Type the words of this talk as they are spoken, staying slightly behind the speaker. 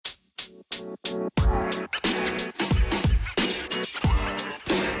Good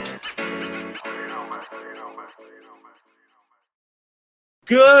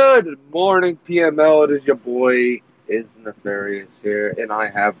morning, PML. It is your boy, is Nefarious here, and I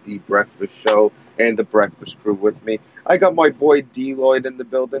have the Breakfast Show and the Breakfast Crew with me. I got my boy D-Lloyd in the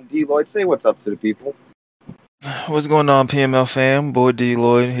building. D-Lloyd, say what's up to the people. What's going on, PML fam? Boy D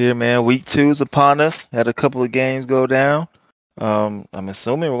Lloyd here, man. Week 2 is upon us. Had a couple of games go down. I'm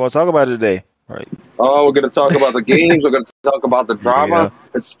assuming we're going to talk about it today, right? Oh, we're going to talk about the games. We're going to talk about the Yeah. drama.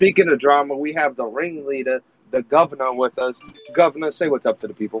 And speaking of drama, we have the ringleader, the governor, with us. Governor, say what's up to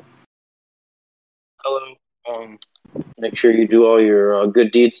the people. Hello. Make sure you do all your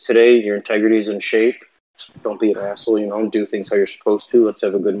good deeds today. Your integrity is in shape. Don't be an asshole. Do things how you're supposed to. Let's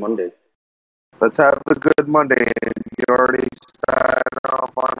have a good Monday. Let's have a good Monday. You already started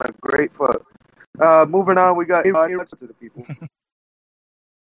off on a great foot. Moving on, we got what's up to the people.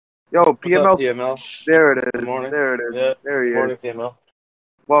 Yo, What's up, PML. PML? There it is. Good morning. There it is. Yeah. There he Good morning, is. PML.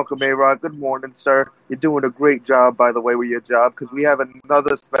 Welcome, A-Rod. Good morning, sir. You're doing a great job, by the way, with your job, because we have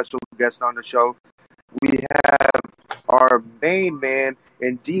another special guest on the show. We have our main man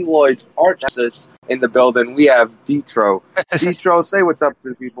and D-Lloyd's arch nemesis in the building. We have Detro. Detro, say what's up to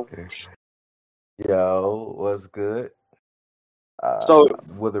the people. Yo, what's good? So,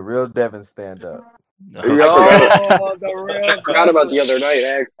 Will the real Devin stand up? yo, the real. I forgot about the other night,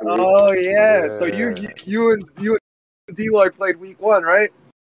 actually. Oh yeah. So you and D-Lloyd played week 1, right?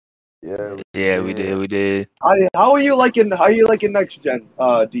 Yeah, Yeah, we did. How are you liking next gen,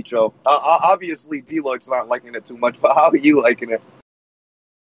 Detro? Obviously, D-Lloyd's not liking it too much, but how are you liking it?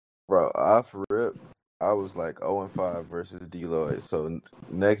 Bro, off rip, I was like 0-5 versus Deloitte, so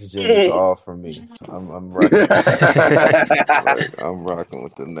next gen is all for me. So I'm rocking with that. Like, I'm rocking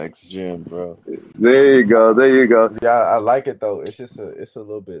with the next gen, bro. There you go. Yeah, I like it though. It's just it's a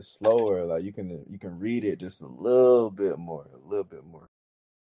little bit slower. Like you can read it just a little bit more.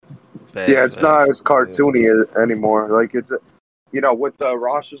 Yeah, it's not as Yeah. cartoony anymore. Like it's, with the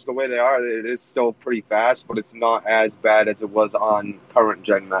rosters the way they are, it is still pretty fast, but it's not as bad as it was on current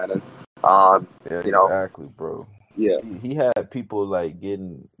gen Madden. Yeah, exactly, bro. Yeah. He had people like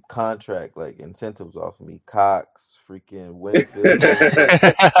getting contract like incentives off of me. Cox, freaking Winfield.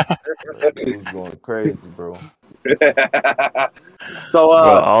 Like, dude was going crazy, bro. So,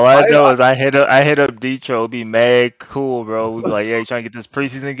 Bro, all I know is I hit up Detro, be mad cool, bro. We be like, yeah, you trying to get this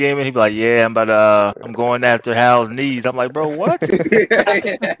preseason game? And he be like, yeah, I'm going after Hal's knees. I'm like, bro, what?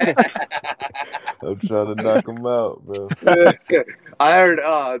 I'm trying to knock him out, bro. I heard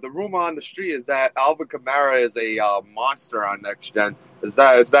the rumor on the street is that Alvin Kamara is a monster on next gen. Is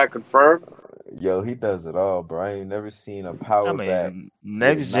that confirmed? Yo, he does it all, bro. I ain't never seen a I power back mean, with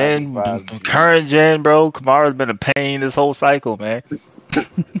next gen, 95G. current gen, bro. Kamara's been a pain this whole cycle, man.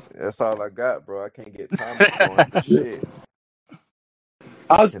 That's all I got, bro. I can't get Thomas going for shit.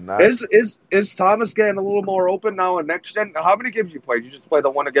 Is Thomas getting a little more open now in next gen? How many games you played? You just play the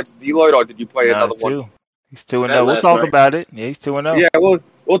one against Deloitte, or did you play another 2. one? He's 2-0. That We'll last talk night. about it. Yeah, he's 2-0. Yeah,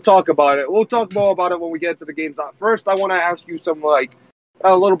 we'll talk about it. We'll talk more about it when we get to the games. First, I want to ask you some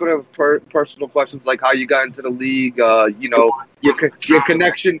a little bit of personal questions, like how you got into the league. Your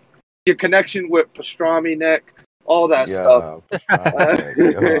connection with Pastrami Neck, all that stuff.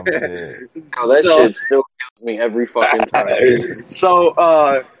 Pastrami, yo, I'm dead. Oh, that shit still kills me every fucking time. So,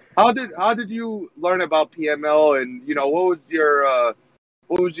 how did you learn about PML, and what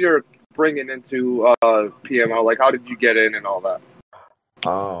was your bringing into PML? Like, how did you get in and all that?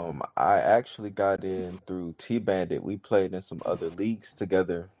 I actually got in through T Bandit. We played in some other leagues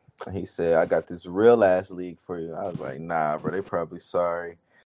together. And he said, I got this real ass league for you. I was like, nah, bro, they probably sorry.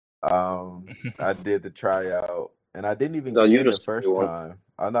 I did the tryout and I didn't even No, get you in the just first won. time.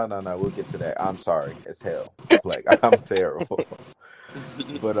 Oh no, we'll get to that. I'm sorry as hell. Like I'm terrible.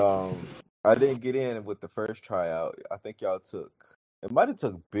 But I didn't get in with the first tryout. I think y'all might have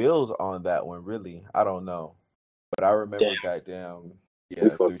took Bills on that one, really. I don't know. But I remember Damn, goddamn, we 3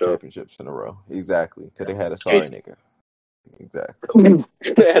 fucked up. championships in a row. Exactly. Because they had a sorry nigga. Exactly.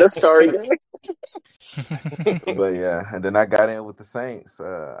 They had a sorry guy. But yeah, and then I got in with the Saints.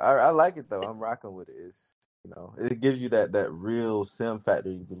 I like it though. I'm rocking with it. It's it gives you that real sim factor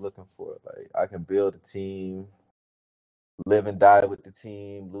you've been looking for. Like I can build a team, live and die with the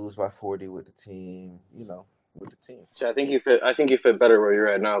team, lose by 40 with the team, with the team. So I think you fit better where you're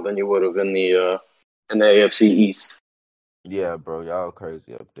at now than you would have in the AFC East. Yeah, bro, y'all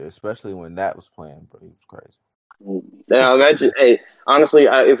crazy up there, especially when Nat was playing, bro. He was crazy. Yeah, imagine. Hey, honestly,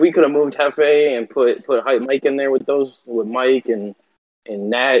 if we could have moved Hefe and put Hype Mike in there with Mike and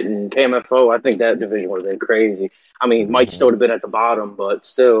Nat and KMFO, I think that division would have been crazy. I mean, Mike still would have been at the bottom, but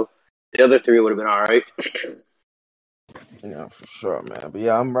still, The other three would have been all right. Yeah, for sure, man. But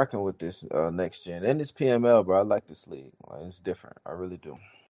yeah, I'm rocking with this next gen and this PML, bro. I like this league. Like, it's different. I really do.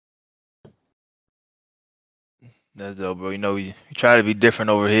 That's dope, bro. You know, we try to be different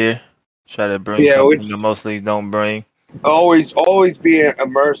over here. Try to bring Yeah, something which that most leagues don't bring. always being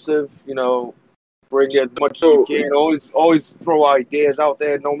immersive. Bring as much as you So, can. Always throw ideas out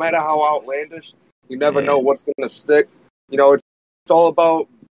there, no matter how outlandish. You never know Yeah. what's gonna stick. It's all about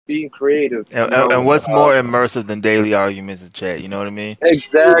being creative. And what's more immersive than daily arguments in chat? You know what I mean?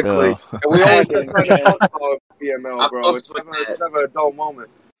 Exactly. So, And we always Hacking, just trying to man. talk about PML, I bro. fucks It's with never that. it's never a dull moment.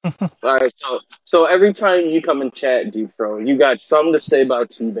 All right, so every time you come in chat, D-Pro, you got something to say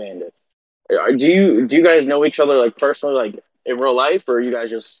about Team Bandit. Do you guys know each other like personally, like in real life, or you guys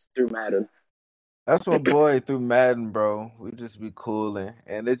just through Madden? That's my boy through Madden, bro. We just be cooling,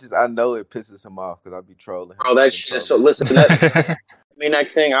 and I know it pisses him off because I be trolling him. Bro, I've that been shit is so. trolling him. Listen,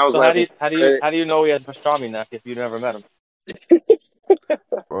 that thing, I was So how laughing. how do you know he has pastrami neck if you never met him?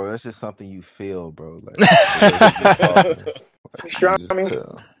 Bro, that's just something you feel, bro. Like the way he be talking, like you just Pastrami.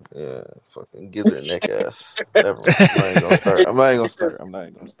 tell. Yeah, fucking gizzard neck ass. Never mind. I'm not even gonna start. I'm not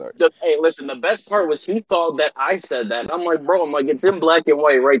even gonna start. Hey, listen, the best part was he thought that I said that. And I'm like, bro, it's in black and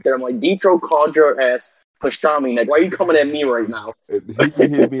white right there. I'm like, Detro called your ass pastrami neck. Why are you coming at me right now? And he be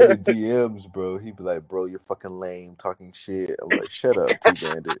hitting me in the DMs, bro. He be like, bro, you're fucking lame, talking shit. I'm like, shut up, T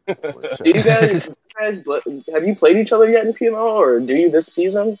Bandit. Like, shut Do you up. guys, have you played each other yet in PML, or do you this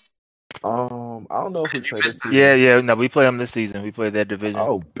season? I don't know if we Did you play miss this that? yeah, season. yeah. No, we play them this season. We played that division.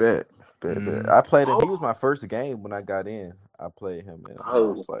 Oh, bet. Mm. I played him. He Oh, was my first game when I got in. I played him and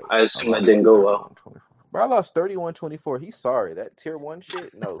oh, I assume that didn't like go well. 31-24. Bro, I lost 31-24. He's sorry. That tier 1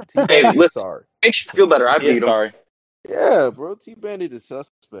 shit? No, T Hey, Bandit is listen, sorry. makes you feel better. I He is beat him. sorry. Yeah, bro. T Bandit is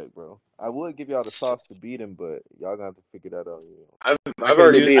suspect, bro. I would give y'all the sauce to beat him, but y'all gonna have to figure that out. I've I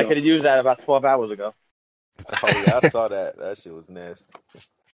already beat I him. could have used that about 12 hours ago. Oh yeah, I saw that. That shit was nasty.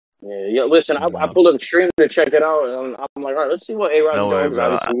 Yeah. Listen, I No, pulled up the stream to check it out, and I'm like, all right, let's see what A Rod's don't doing worry, because bro.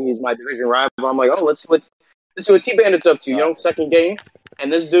 obviously he's my division rival. I'm like, oh, let's see what T Bandit's up to. Second game,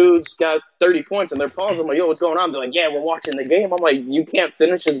 and this dude's got 30 points, and they're pausing. I'm like, yo, what's going on? They're like, yeah, we're watching the game. I'm like, you can't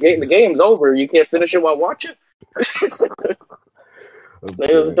finish this game. The game's over. You can't finish it while watching. It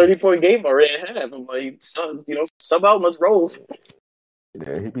was a 30-point game already at half. I'm like, sub out, let's roll.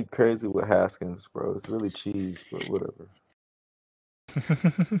 Yeah, he be crazy with Haskins, bro. It's really cheese, but whatever.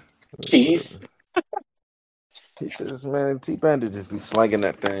 Cheese. He just, man, T Bandit just be slinging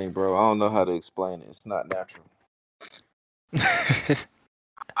that thing, bro. I don't know how to explain it. It's not natural.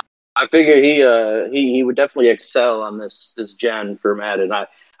 I figure he would definitely excel on this gen for Madden. I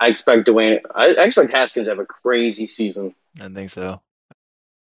expect Dwayne. I expect Haskins to have a crazy season. I think so.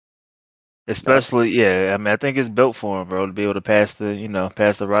 Especially, yeah. I mean, I think it's built for him, bro, to be able to pass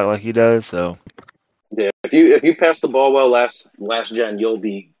the rock like he does. So Yeah, if you pass the ball well last gen, you'll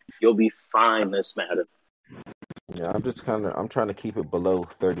be fine this Madden. Yeah, I'm trying to keep it below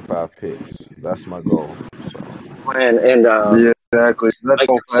 35 picks. That's my goal. So. And Yeah, exactly. So that's like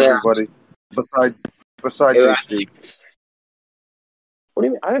all for I said, everybody. Besides HD. what do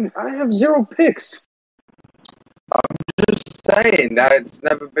you mean? I have 0 picks. Just saying that it's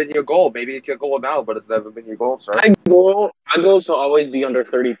never been your goal. Maybe it's your goal now, but it's never been your goal, sir. My goal is to always be under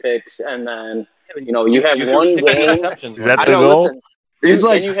 30 picks, and then you have one game. is that I the know. goal? Listen, He's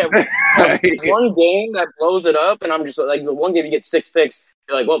like, then you have one game that blows it up, and I'm just like, the one game you get 6 picks.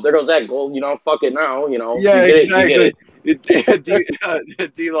 You're like, well, there goes that goal. Fuck it now. yeah, you get exactly. it.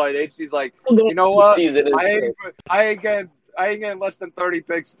 D-Line HD's like, you know what? I ain't getting less than 30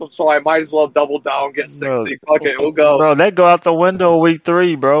 picks, so I might as well double down, get 60. Fuck it, we'll go. Bro, that go out the window week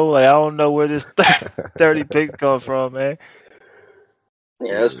 3, bro. Like, I don't know where this 30 picks come from, man.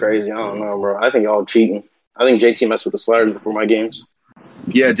 Yeah, that's crazy. I don't know, bro. I think y'all cheating. I think JT messed with the sliders before my games.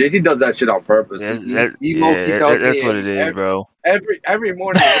 Yeah, JT does that shit on purpose. That's what it is, bro. Every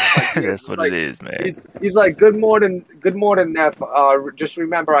morning. That's what it is, man. He's like, good morning, Neff. Just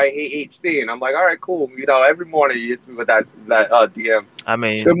remember, I hate HD, and I'm like, all right, cool. Every morning he hits me with that DM. I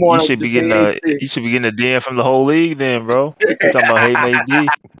mean, Good morning, you should be just getting hate a DM from the whole league, then, bro. You talking about hating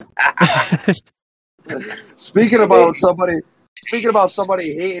HD? Speaking about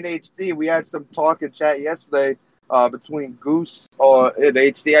somebody hating HD, we had some talk in chat yesterday between Goose and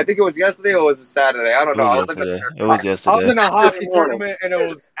HD. I think it was yesterday or was it Saturday? I don't know. It was yesterday. I was in a hockey tournament and it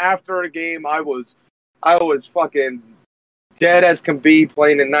was after a game. I was fucking dead as can be,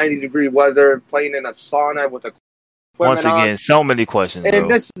 playing in 90-degree weather, playing in a sauna with a Once on. again, so many questions, And bro.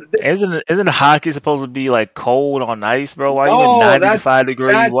 this Isn't hockey supposed to be like cold on ice, bro? Why you in no, that's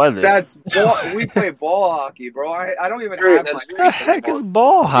 95-degree weather? we play ball hockey, bro. I don't even Great, have my that's What great. the skates heck anymore. is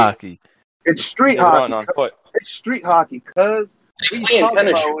ball hockey? It's street They're hockey. running on foot. It's street hockey, cuz what are you Playing talking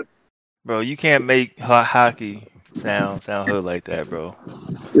tennis about? shoes. Bro, you can't make hockey sound hood like that, bro.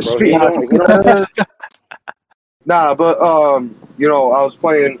 It's Bro, street he hockey, don't. cuz. Nah, but I was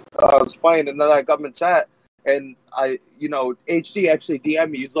playing, and then I got in chat, and HD actually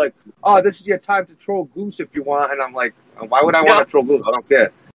DM'd me. He's like, "Oh, this is your time to troll Goose if you want," and I'm like, "Why would I want to troll Goose? I don't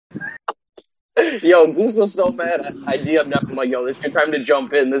care." Yo, Goose was so mad. I DM'd him. I'm like, yo, it's your time to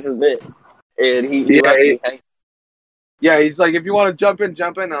jump in. This is it. And he Yeah, left me hanging. Yeah, he's like, "If you want to jump in,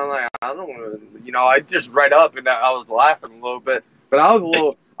 jump in." And I'm like, "I don't want to," I just read up, and I was laughing a little bit, but I was a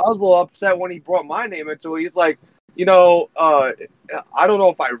little upset when he brought my name into it. He's like, I don't know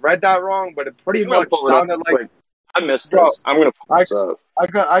if I read that wrong, but it pretty I'm gonna much pull it up sounded real like, quick. I missed bro, this. I'm gonna pull this up.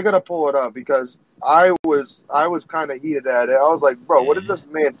 I gotta pull it up because I was kind of heated at it. I was like, bro, what is this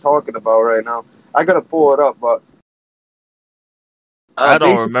man talking about right now? I gotta pull it up, but I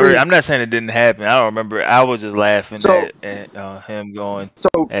don't remember. basically, I'm not saying it didn't happen. I don't remember. I was just laughing so at him going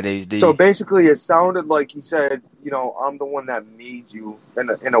so at so HD. basically, it sounded like he said, I'm the one that made you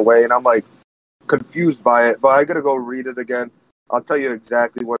in a way, and I'm like confused by it. But I gotta go read it again. I'll tell you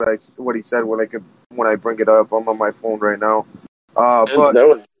exactly what he said when I bring it up. I'm on my phone right now. But That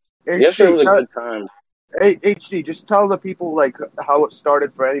was yesterday was a HD, good time. HD, just tell the people like how it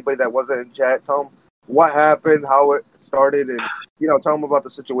started for anybody that wasn't in chat. Tell them what happened, how it started, and tell them about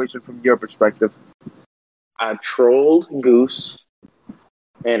the situation from your perspective. I trolled Goose,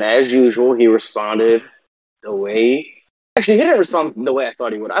 and as usual, he responded the way. Actually, he didn't respond the way I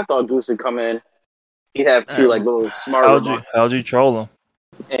thought he would. I thought Goose would come in. He'd have two like little smart remarks. How'd you troll him?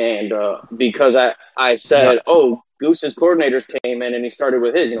 And because I said, oh, Goose's coordinators came in and he started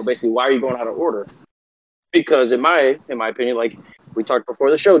with his, basically, why are you going out of order? Because in my opinion, like we talked before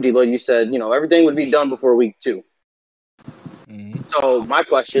the show, D-Lloyd, you said, everything would be done before week 2. Mm-hmm. So my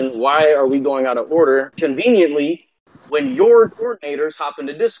question, why are we going out of order conveniently when your coordinators hop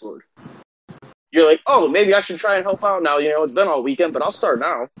into Discord? You're like, oh, maybe I should try and help out now. It's been all weekend, but I'll start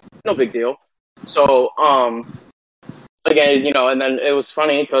now. No big deal. So, again, and then it was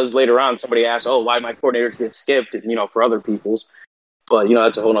funny because later on somebody asked, oh, why my coordinators get skipped, for other people's. But,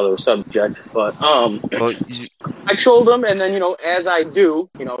 that's a whole other subject. But I trolled him, and then, as I do,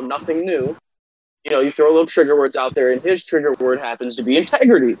 nothing new. You throw little trigger words out there, and his trigger word happens to be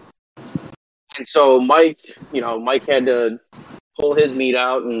integrity. And so Mike had to pull his meat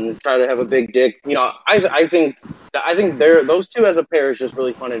out and try to have a big dick. I think those two as a pair is just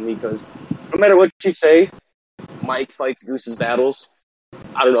really funny to me because no matter what you say, Mike fights Goose's battles.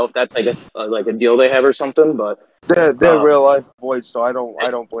 I don't know if that's like a deal they have or something, but they're real life boys, so I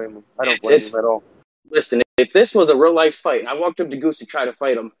don't blame them. I don't blame them at all. Listen, if this was a real life fight and I walked up to Goose to try to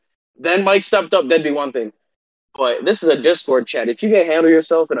fight him, then Mike stepped up, that'd be one thing. But this is a Discord chat. If you can't handle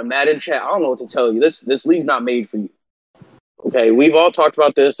yourself in a Madden chat, I don't know what to tell you. This league's not made for you. Okay, we've all talked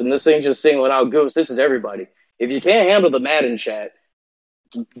about this, and this ain't just singling out Goose. This is everybody. If you can't handle the Madden chat,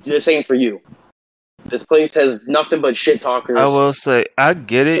 this ain't for you. This place has nothing but shit talkers. I will say, I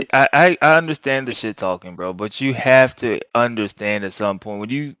get it. I understand the shit talking, bro. But you have to understand at some point when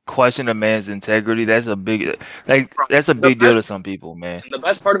you question a man's integrity, that's a big deal to some people, man. The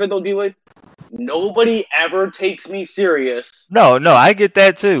best part of it, though, D-Wade, nobody ever takes me serious. No, I get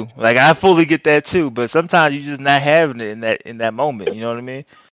that too. Like I fully get that too. But sometimes you just not having it in that moment. You know what I mean?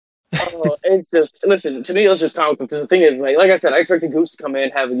 It's just listen to me. It was just comical because the thing is, like I said, I expected Goose to come in,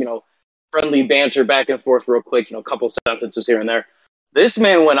 have friendly banter back and forth real quick, a couple sentences here and there. This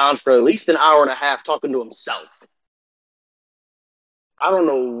man went on for at least an hour and a half talking to himself. I don't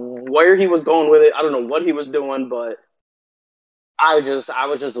know where he was going with it. I don't know what he was doing, but I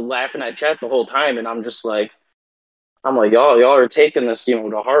was just laughing at chat the whole time, and I'm like, y'all are taking this,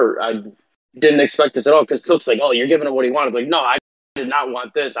 to heart. I didn't expect this at all because Cook's like, oh, you're giving him what he wanted. Like, no, I did not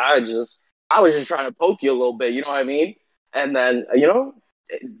want this. I was just trying to poke you a little bit. You know what I mean? And then,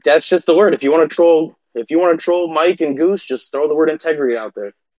 that's just the word. If you want to troll Mike and Goose, just throw the word integrity out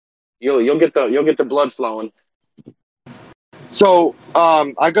there. You'll get the blood flowing. So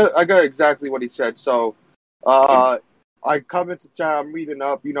I got exactly what he said. So I come into chat, I'm reading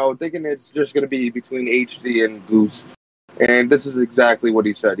up, thinking it's just gonna be between HD and Goose, and this is exactly what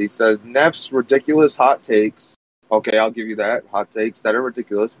he said. He says Neff's ridiculous hot takes. Okay, I'll give you that. Hot takes that are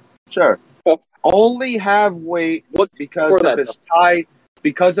ridiculous. Sure. Only have weight because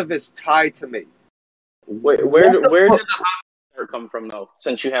of his tie to me. Where did the hot part come from though?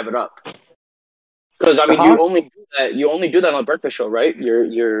 Since you have it up, Because I mean, Huh? you only do that on the breakfast show, right?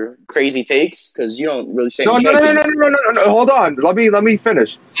 Your crazy takes, because you don't really say No, any no, no, shit. no, no, no, no, no, no. Hold on. Let me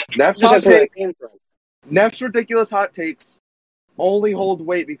finish. Neff's Just hot that's where take. that came from. Neff's ridiculous hot takes only hold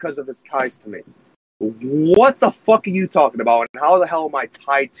weight because of its ties to me. What the fuck are you talking about? And how the hell am I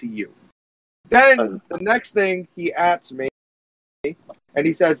tied to you? Then the next thing he asks me, and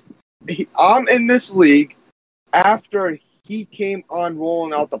he says, I'm in this league after he came on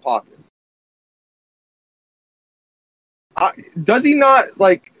rolling out the pocket. Does he not,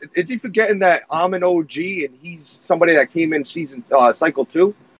 like, is he forgetting that I'm an OG and he's somebody that came in cycle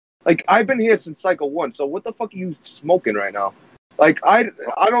 2? Like, I've been here since cycle 1, so what the fuck are you smoking right now? Like, I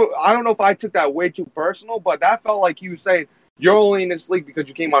don't know if I took that way too personal, but that felt like you saying you're only in this league because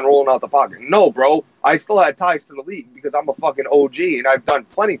you came on rolling out the pocket. No, bro, I still had ties to the league because I'm a fucking OG and I've done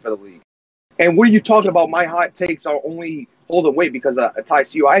plenty for the league. And what are you talking about? My hot takes are only holding weight because of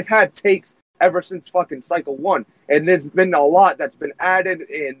ties to you. I've had takes ever since fucking cycle 1, and there's been a lot that's been added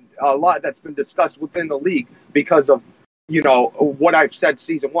and a lot that's been discussed within the league because of, you know, what I've said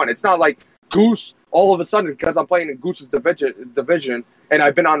season 1. It's not like Goose all of a sudden, because I'm playing in Goose's division and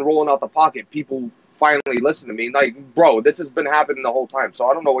I've been on rolling out the pocket, people finally listen to me. Like, bro, this has been happening the whole time, so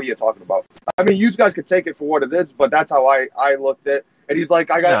I don't know what you're talking about. I mean, you guys could take it for what it is, but that's how I looked at it. And he's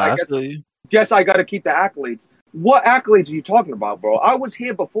like, I guess I got to keep the accolades. What accolades are you talking about, bro? I was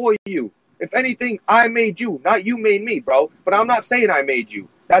here before you. If anything, I made you, not you made me, bro. But I'm not saying I made you.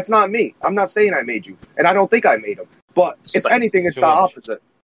 That's not me. I'm not saying I made you, and I don't think I made him. But if anything, it's the opposite.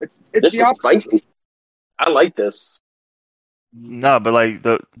 It's This the is opposite. spicy. I like this. No, but I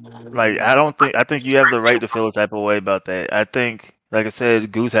think you have the right to feel a type of way about that. I think, like I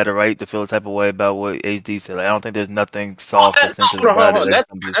said, Goose had a right to feel a type of way about what HD said. Like, I don't think there's nothing soft or sensitive about it.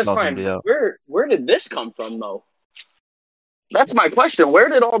 That's fine. Where did this come from, though? That's my question. Where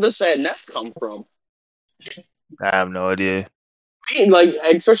did all this at Neff come from? I have no idea. I mean, like,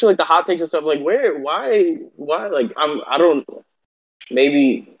 especially like the hot takes and stuff. Like, why? Like, I don't.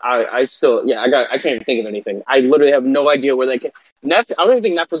 Maybe I still, yeah, I can't even think of anything. I literally have no idea where they can. Neff, I don't even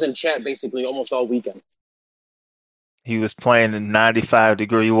think Neff was in chat basically almost all weekend. He was playing in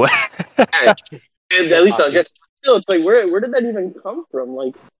 95-degree weather. At least I was just still. It's like where did that even come from?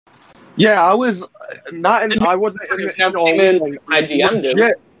 Like, yeah, I was not in. I wasn't in. I DM'd him.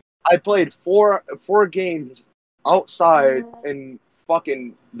 Legit, I played four games outside in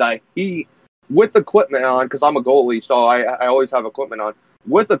fucking the heat with equipment on because I'm a goalie, so I always have equipment on.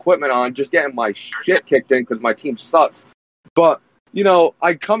 With equipment on, just getting my shit kicked in because my team sucks. But you know,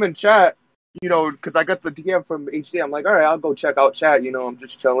 I come in chat, you know, because I got the DM from HD. I'm like, all right, I'll go check out chat. You know, I'm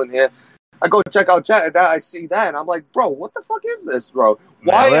just chilling here. I go check out chat, and I see that, and I'm like, bro, what the fuck is this, bro?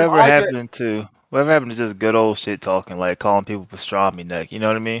 Whatever happened to just good old shit talking, like calling people pastrami neck? You know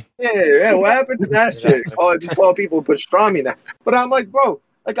what I mean? Yeah. What happened to that shit? Oh, just call people pastrami neck. But I'm like, bro,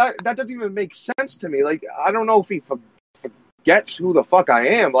 like that doesn't even make sense to me. Like, I don't know if he forgets who the fuck I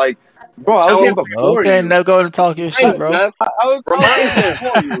am. Like, bro, I was here before okay, you. now go and talk your shit, bro. I was here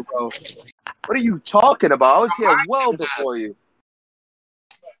before you, bro. What are you talking about? I was here well before you.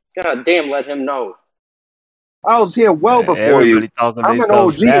 God damn, let him know. I was here well before you. I'm an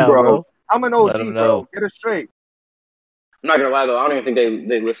OG, bro. I'm an OG, bro. Get it straight. I'm not gonna lie though, I don't even think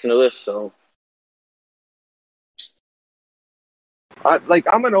they listen to this, so.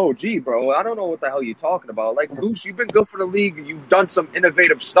 I'm an OG, bro. I don't know what the hell you're talking about. Like, Goose, you've been good for the league. You've done some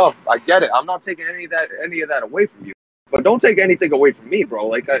innovative stuff. I get it. I'm not taking any of that away from you. But don't take anything away from me,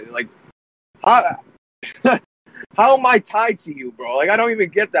 bro. How am I tied to you, bro? Like, I don't even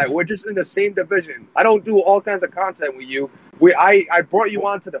get that. We're just in the same division. I don't do all kinds of content with you. I brought you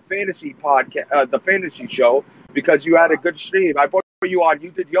onto the fantasy podcast, the fantasy show, because you had a good stream. I brought you on.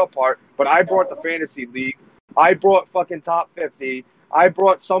 You did your part, but I brought the fantasy league. I brought fucking top 50. I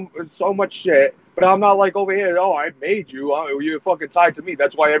brought so much shit, but I'm not like over here. Oh, I made you. You're fucking tied to me.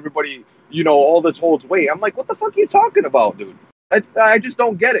 That's why everybody, you know, all this holds weight. I'm like, what the fuck are you talking about, dude? I just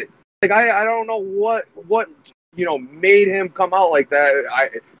don't get it. Like, I don't know what you know made him come out like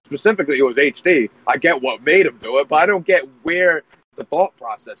that. Specifically, it was HD. I get what made him do it, but I don't get where the thought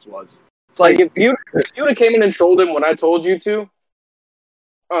process was. It's like if you would have came in and trolled him when I told you to,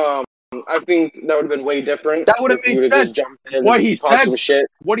 I think that would have been way different. That would have made sense. What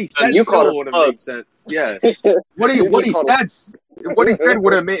he said you called would have made sense. Yeah. What he said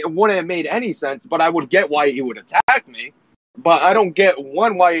wouldn't have made any sense. But I would get why he would attack me. But I don't get,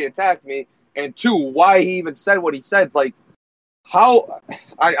 one, why he attacked me, and two, why he even said what he said. Like,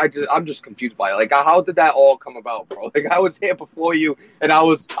 I'm just confused by it. Like, how did that all come about, bro? Like, I was here before you, and I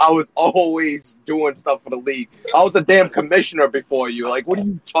was always doing stuff for the league. I was a damn commissioner before you. Like, what are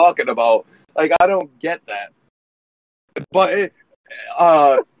you talking about? Like, I don't get that. But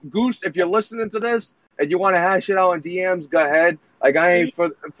Goose, if you're listening to this and you want to hash it out in DMs, go ahead. Like, I ain't for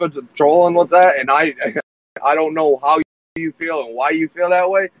trolling with that, and I don't know how you feel and why you feel that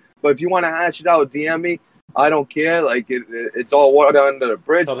way. But if you want to hash it out, DM me. I don't care. Like it's all water under the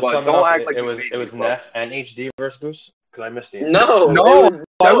bridge. So to But sum don't up, act like it was you made me, bro. Neff and HD versus Goose because I missed the No,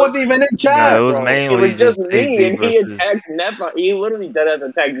 I wasn't even in chat, No, it was bro. mainly It was just me, HD and he versus. attacked Neff. He literally dead as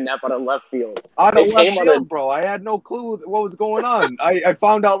attacked Neff out of left field. Out of It left came out field, of bro. I had no clue what was going on. I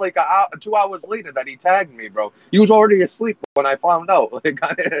found out like 2 hours later that he tagged me, bro. He was already asleep when I found out. Like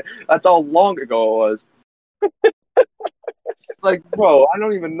that's how long ago it was. Like, bro, I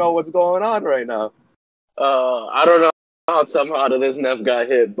don't even know what's going on right now. I don't know how somehow this Neff got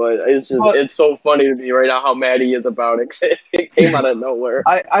hit, but But- it's so funny to me right now how mad he is about it. It came out of nowhere.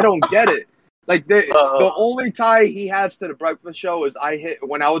 I don't get it. Like the Uh. only tie he has to the breakfast show is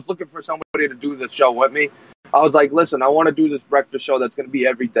when I was looking for somebody to do the show with me. I was like, listen, I want to do this breakfast show that's going to be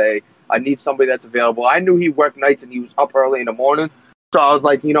every day. I need somebody that's available. I knew he worked nights and he was up early in the morning. So I was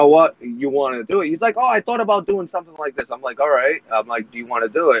like, you know what? You want to do it? He's like, oh, I thought about doing something like this. I'm like, all right. I'm like, do you want to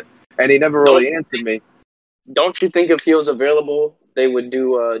do it? And he never really answered me. Don't you think if he was available, they would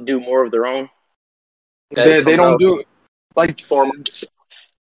do more of their own? They don't do like formats.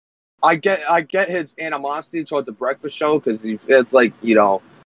 I get his animosity towards the breakfast show because it's like, you know,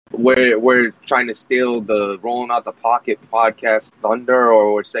 we're trying to steal the Rolling Out the Pocket podcast thunder,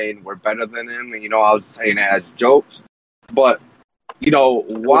 or we're saying we're better than him. And, you know, I was saying it as jokes, but you know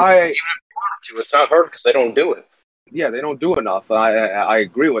why? It's not hard because they don't do it. Yeah, they don't do enough. I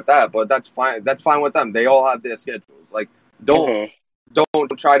agree with that, but that's fine. That's fine with them. They all have their schedules. Like, don't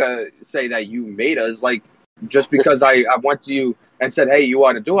try to say that you made us. Like, just because I went to you and said, hey, you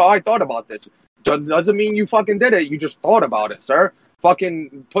want to do it? Oh, I thought about this. Doesn't mean you fucking did it. You just thought about it, sir.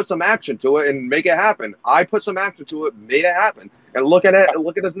 Fucking put some action to it and make it happen. I put some action to it, made it happen. And look at it.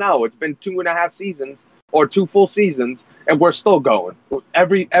 Look at us now. It's been 2.5 seasons or 2 full seasons, and we're still going.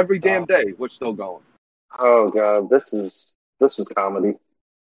 Every damn day, we're still going. Oh god, this is comedy.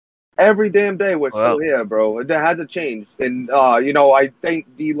 Every damn day we're still here, bro. It hasn't changed. And you know, I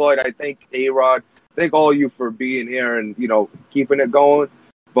thank D-Lloyd, I thank A-Rod, thank all you for being here and, you know, keeping it going.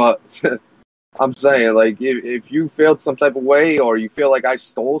 But I'm saying, like, if you felt some type of way or you feel like I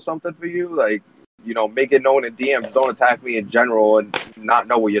stole something for you, like, you know, make it known in DMs. Don't attack me in general and not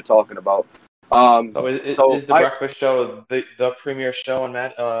know what you're talking about. So is the breakfast show the premier show on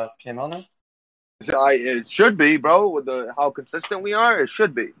Matt came on now? It should be, bro. With how consistent we are, it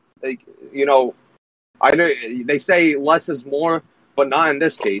should be. Like, you know, I know they say less is more, but not in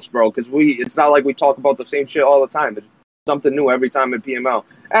this case, bro. Because it's not like we talk about the same shit all the time. It's something new every time in PML.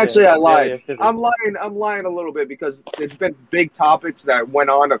 Actually, I lied. I'm lying a little bit because there's been big topics that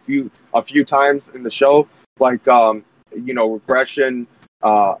went on a few times in the show, like you know, regression,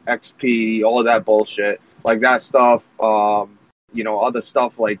 XP, all of that bullshit, like that stuff. You know, other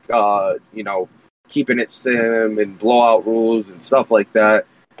stuff like you know, keeping it sim and blowout rules and stuff like that.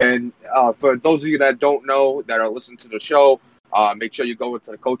 And for those of you that don't know, that are listening to the show, make sure you go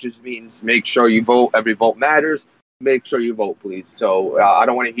into the coaches' meetings. Make sure you vote. Every vote matters. Make sure you vote, please. So I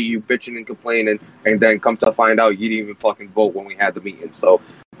don't want to hear you bitching and complaining, and then come to find out you didn't even fucking vote when we had the meeting. So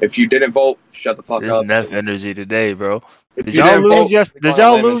if you didn't vote, shut the fuck up. Enough energy today, bro. Did y'all lose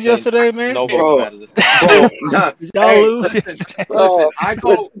yesterday, man? No vote matters. Did y'all lose yesterday?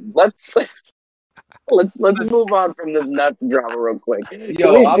 Listen, Let's move on from this nut drama real quick.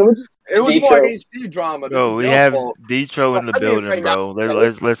 Yo, it was more HD drama. Bro, we have Detro in the building, bro.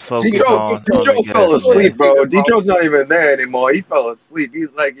 Let's focus on. Detro fell asleep, bro. Detro's not even there anymore. He fell asleep.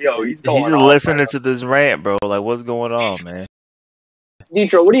 He's like, yo, he's going. He's just listening to this rant, bro. Like, what's going on, man?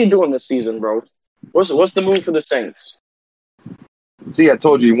 Detro, what are you doing this season, bro? What's the move for the Saints? See, I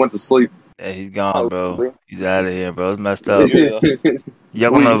told you he went to sleep. Yeah, he's gone, bro. He's out of here, bro. It's messed up.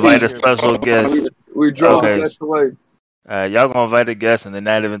 Y'all gonna invite a special guest. We drove the guest away. Y'all gonna invite a guest and then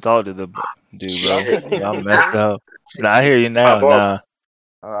not even talk to the dude, bro. Y'all messed up. Nah, I hear you now. Nah.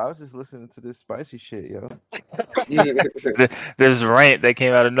 I was just listening to this spicy shit, yo. This rant that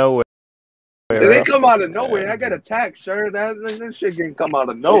came out of nowhere. It didn't come out of nowhere. I got attacked, sir. That shit didn't come out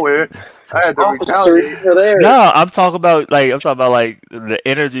of nowhere. I had to retaliate. No, I'm talking about the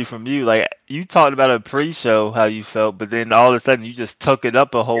energy from you. Like, you talked about a pre-show how you felt, but then all of a sudden you just took it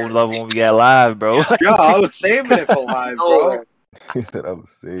up a whole level when we got live, bro. Yeah, I was saving it for live, bro. He said I was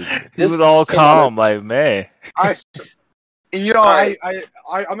saving it. He was all calm, like, man. And you know, All right.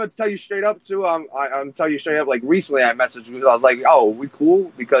 I'm gonna tell you straight up too. I'm telling you straight up. Like recently, I messaged you. I was like, "Oh, we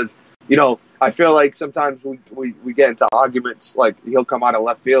cool?" Because you know, I feel like sometimes we get into arguments. Like he'll come out of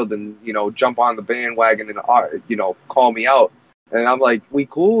left field and jump on the bandwagon and call me out. And I'm like, "We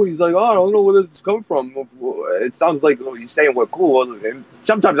cool?" He's like, "Oh, I don't know where this is coming from. It sounds like he's saying we're cool." And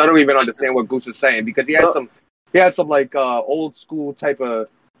sometimes I don't even understand what Goose is saying because he had some like old school type of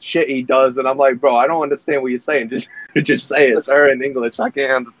shit he does, and I'm like, bro, I don't understand what you're saying. Just say it, sir, in English. I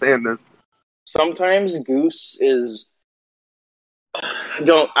can't understand this. Sometimes Goose is.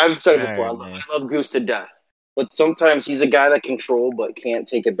 I've said it before. I love Goose to death, but sometimes he's a guy that can troll but can't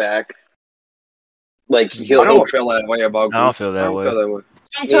take it back. Like I don't feel that way about Goose. I don't feel that way.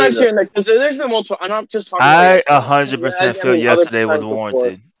 Sometimes here and there, because there's been multiple. I'm not just talking. I 100% feel yesterday was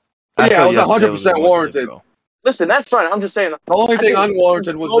warranted. Yeah, it was 100% warranted. Bro. Listen, that's fine. I'm just saying. The only thing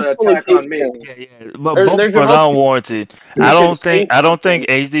unwarranted was the attack on me. Yeah. But both was unwarranted. I don't think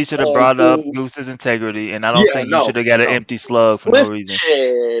HD should have brought up Goose's integrity, and I don't think you should have got an empty slug for no reason.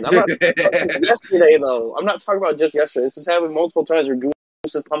 I'm not talking about yesterday, though. I'm not talking about just yesterday. This has happened multiple times where Goose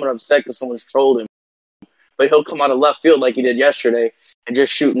is coming upset because someone's trolled him, but he'll come out of left field like he did yesterday and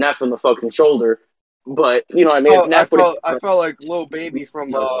just shoot Neff in the fucking shoulder. But you know, I mean, I felt like Lil Baby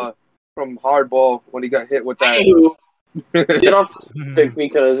from Hardball when he got hit with that. Get off the topic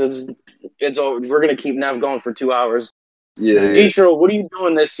because it's over. We're gonna keep Nev going for 2 hours. Yeah. Detroit, what are you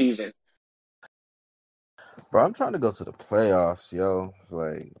doing this season? Bro, I'm trying to go to the playoffs, yo.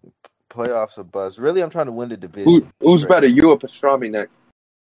 Like playoffs are buzz. Really, I'm trying to win the division. Who's better, you or Pastrami, Nick?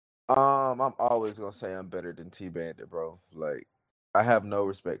 I'm always gonna say I'm better than T-Bandit, bro. Like I have no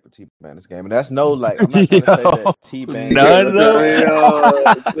respect for T-Bandit's game, and that's no like I'm not trying to say that T-Bandit.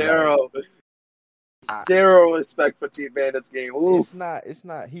 Zero respect for T-Bandit's game. Ooh. It's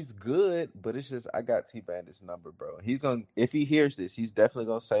not. He's good, but it's just I got T-Bandit's number, bro. He's gonna if he hears this, he's definitely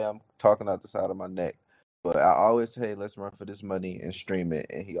gonna say I'm talking out the side of my neck. But I always say let's run for this money and stream it,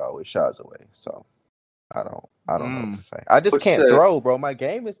 and he always shies away. So I don't know what to say. I just can't throw, bro. My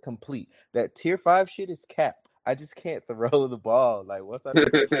game is complete. That tier 5 shit is capped. I just can't throw the ball. Like once I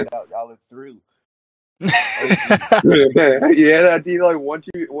figure it out, y'all are through. Yeah, that D-Lloyd, once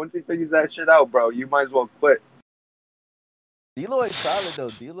he figures that shit out, bro, you might as well quit. D-Lloyd's solid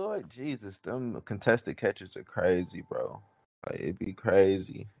though. D-Lloyd, Jesus, them contested catches are crazy, bro. Like it'd be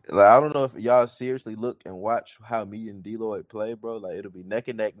crazy. Like I don't know if y'all seriously look and watch how me and D-Lloyd play, bro. Like it'll be neck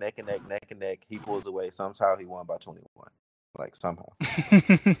and neck. He pulls away. Somehow he won by 21. Like somehow.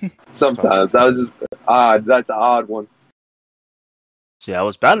 Sometimes that was just that's an odd one. Yeah, I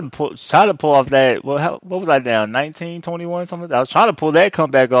was trying to pull off that. Well, what was I down? 19, 21, something. I was trying to pull that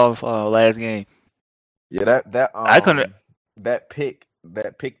comeback off last game. Yeah, I couldn't. That pick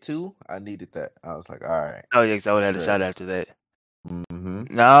 2, I needed that. I was like, all right. Oh yeah, because I would have had a shot after that.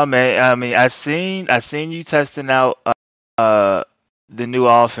 Mm-hmm. No, man. I mean, I seen you testing out the new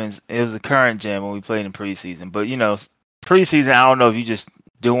offense. It was the current gen when we played in preseason. But preseason, I don't know if you just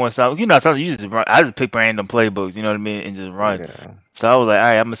doing something. Something you just run. I just pick random playbooks. You know what I mean, and just run. Yeah. So I was like, all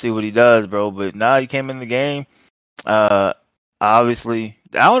right, I'm gonna see what he does, bro. But now he came in the game. Obviously,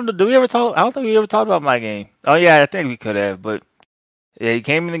 I don't know. I don't think we ever talked about my game. Oh yeah, I think we could have. But yeah, he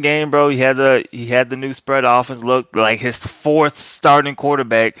came in the game, bro. He had the new spread offense. Look like his 4th starting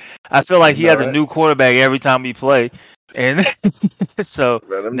quarterback. I feel like he has a new quarterback every time we play. And so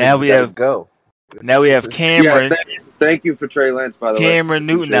now we have go. Now we have Cameron. Yeah, thank you for Trey Lance, by the way. Cameron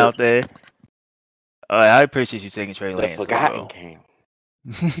Newton out there. I appreciate you taking Trey Lance. The forgotten game.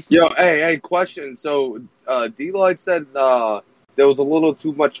 Yo, hey, question. So, D-Lloyd said there was a little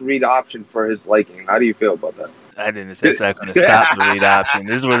too much read option for his liking. How do you feel about that? I didn't say it's not going to stop the read option.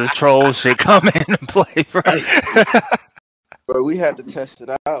 This is where this troll shit come into play, bro. Bro, we had to test it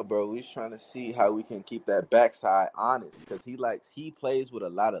out, bro. We was trying to see how we can keep that backside honest because he plays with a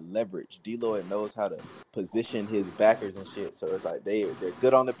lot of leverage. D-Lloyd knows how to position his backers and shit. So it's like they're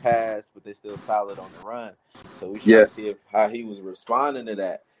good on the pass, but they're still solid on the run. So we trying to see how he was responding to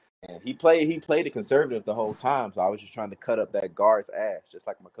that. And he played it conservative the whole time. So I was just trying to cut up that guard's ass, just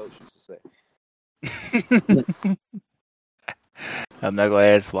like my coach used to say. I'm not gonna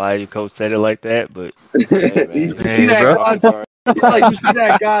ask why your coach said it like that, but you see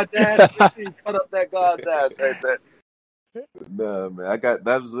that God's ass? Make sure you cut up that God's ass right there. No, man,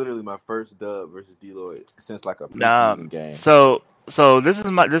 that was literally my first dub versus D-Lloyd since like a preseason game. So this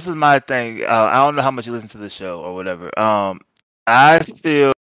is my thing. I don't know how much you listen to the show or whatever. I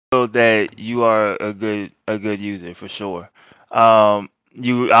feel that you are a good user for sure.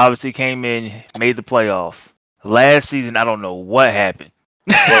 You obviously came in, made the playoffs. Last season, I don't know what happened.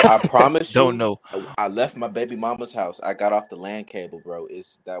 Bro, I promise Don't you, know. I left my baby mama's house. I got off the LAN cable, bro.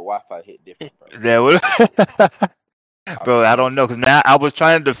 It's that Wi-Fi hit different, bro. That would, I bro. I don't promise know, you. cause now I was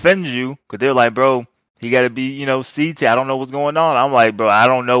trying to defend you, cause they're like, bro, he got to be, CT. I don't know what's going on. I'm like, bro, I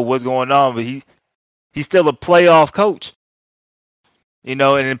don't know what's going on, but he's still a playoff coach. And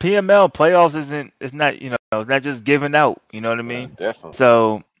in PML playoffs it's not, it's not just giving out, you know what I Yeah, mean? definitely.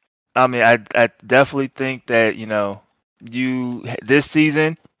 So, I mean, I definitely think that, you this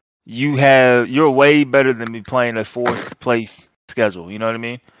season you're way better than me playing a fourth place schedule, you know what I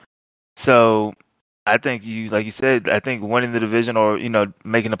mean? So, I think like you said, I think winning the division or,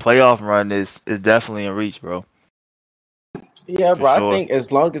 making a playoff run is definitely in reach, bro. Yeah, For bro. I sure. think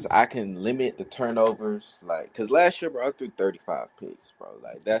as long as I can limit the turnovers, like, cause last year, bro, I threw 35 picks, bro.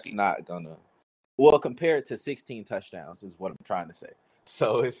 Like, that's not gonna. Well, compared to 16 touchdowns is what I'm trying to say.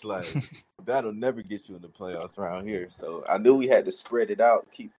 So it's like that'll never get you in the playoffs around here. So I knew we had to spread it out,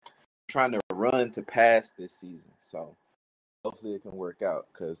 keep trying to run to pass this season. So hopefully it can work out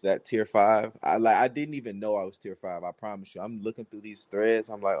because that tier 5, I didn't even know I was tier 5. I promise you. I'm looking through these threads.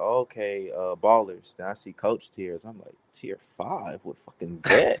 I'm like, okay, ballers. Then I see coach tiers. I'm like, tier 5 with fucking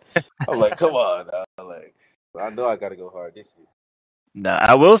vet. I'm like, come on, like I know I got to go hard this season. Now,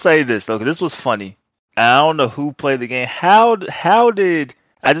 I will say this though, 'cause this was funny. I don't know who played the game. How did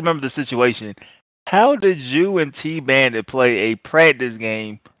I just remember the situation? How did you and T Bandit play a practice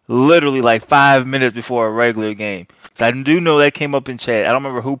game literally like 5 minutes before a regular game? So I do know that came up in chat. I don't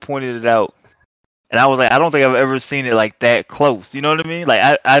remember who pointed it out, and I was like, I don't think I've ever seen it like that close. You know what I mean?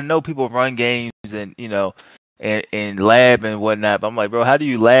 Like I know people run games and and lab and whatnot, but I'm like, bro, how do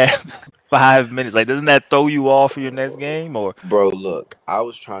you lab 5 minutes? Like, doesn't that throw you off for your next game or? Bro, look, I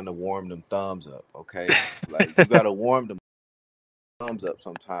was trying to warm them thumbs up, okay? Like you gotta warm them thumbs up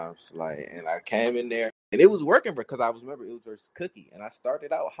sometimes. Like, and I came in there and it was working because remember it was versus Cookie, and I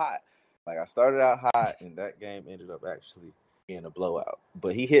started out hot. Like I started out hot, and that game ended up actually being a blowout.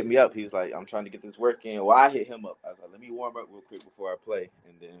 But he hit me up. He was like, "I'm trying to get this work in." Well, I hit him up. I was like, "Let me warm up real quick before I play,"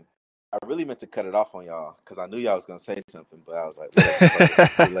 and then I really meant to cut it off on y'all because I knew y'all was gonna say something, but I was like, "Whatever,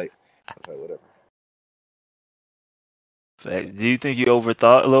 it's too late." I was like, "Whatever." Do you think you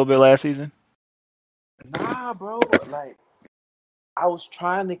overthought a little bit last season? Nah, bro. Like I was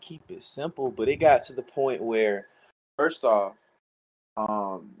trying to keep it simple, but it got to the point where, first off,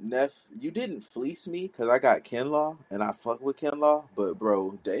 Neff, you didn't fleece me because I got Kinlaw and I fuck with Kinlaw, but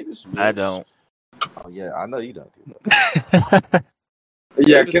bro, Davis I Mills. don't. Oh yeah, I know you don't do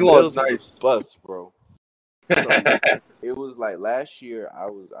Yeah, Davis Kinlaw is Mills was nice. a bust, bro. So it was like last year I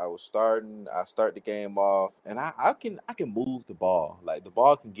was starting. I start the game off, and I can move the ball. Like the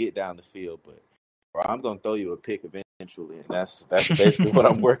ball can get down the field, but bro, I'm gonna throw you a pick eventually, and that's basically what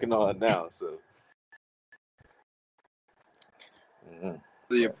I'm working on now. So.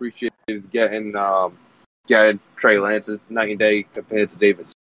 Really appreciated getting Trey Lance. It's night and day compared to David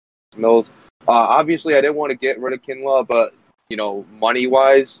Mills. Obviously, I didn't want to get rid of Kinlaw, but money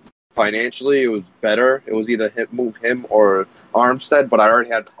wise, financially, it was better. It was either move him or Armstead, but I already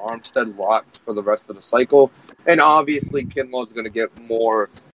had Armstead locked for the rest of the cycle. And obviously, Kinlaw is going to get more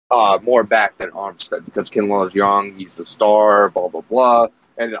back than Armstead because Kinlaw is young, he's a star, blah blah blah,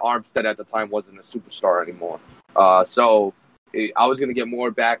 and Armstead at the time wasn't a superstar anymore. So I was going to get more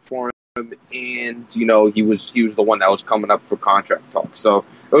back for him, and he was the one that was coming up for contract talk. So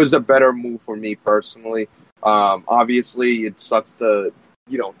it was a better move for me personally. Obviously, it sucks to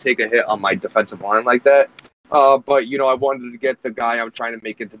take a hit on my defensive line like that. But I wanted to get the guy I'm trying to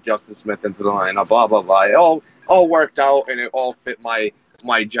make into Justin Smith into the lineup. Blah blah blah. It all worked out, and it all fit my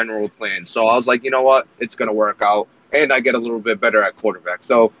general plan. So I was like, you know what, it's gonna work out, and I get a little bit better at quarterback.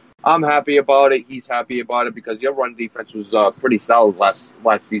 So I'm happy about it. He's happy about it because your run defense was pretty solid last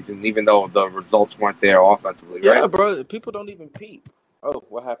season, even though the results weren't there offensively, right? Yeah, bro. People don't even peep. Oh,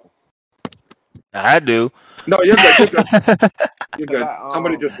 what happened? I do. No, you're good. You're good. You're good. I,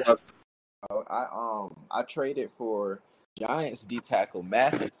 Somebody just left. I traded for Giants D tackle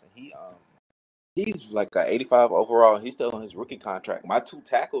Mathis, and he's like a 85 overall. And he's still on his rookie contract. My 2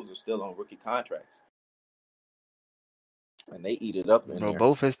 tackles are still on rookie contracts, and they eat it up in Bro, there.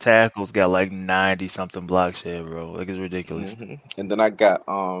 both his tackles got like 90 something block share, bro. Like it's ridiculous. Mm-hmm. And then I got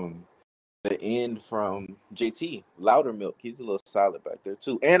the end from JT Loudermilk. He's a little solid back there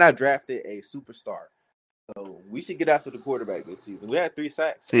too. And I drafted a superstar. So we should get after the quarterback this season. We had 3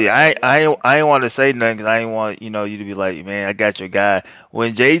 sacks. See, I ain't want to say nothing because I ain't want you to be like, man, I got your guy.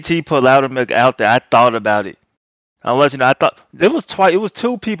 When JT put Loudermilk out there, I thought about it. I'll let you know. I thought it was twice. It was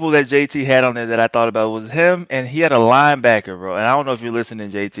two people that JT had on there that I thought about. It was him, and he had a linebacker, bro. And I don't know if you're listening,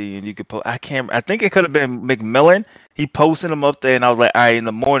 JT, and you could post. I can't. I think it could have been McMillan. He posted him up there, and I was like, all right, in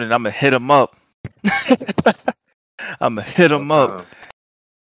the morning, I'm gonna hit him up. I'm gonna hit him up,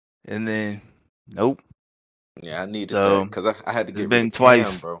 and then nope. Yeah, I needed that because I had to get rid of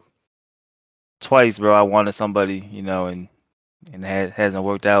twice, Cam, bro. Twice, bro. I wanted somebody, and it hasn't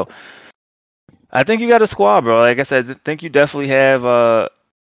worked out. I think you got a squad, bro. Like I said, I think you definitely have. I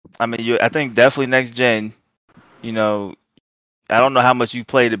think definitely next gen. I don't know how much you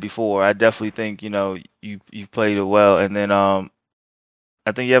played it before. I definitely think you played it well, and then I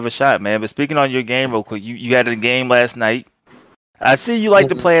think you have a shot, man. But speaking on your game, real quick, you had a game last night. I see you like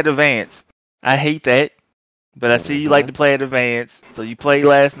to play at advance. I hate that, but I see you like to play at advance. So you played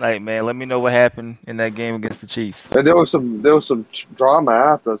last night, man. Let me know what happened in that game against the Chiefs. And there was some drama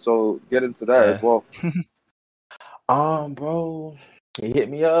after, so get into that as well. Bro, he hit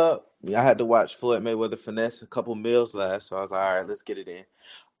me up. I had to watch Floyd Mayweather finesse a couple meals last, so I was like, all right, let's get it in.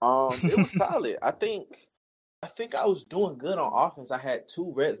 It was solid. I think I was doing good on offense. I had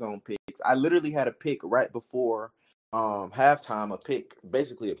 2 red zone picks. I literally had a pick right before halftime,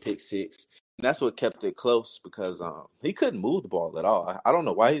 basically a pick 6. And that's what kept it close because he couldn't move the ball at all. I don't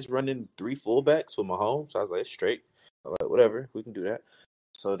know why he's running 3 fullbacks with Mahomes. So I was like, it's straight. I was like, whatever, we can do that.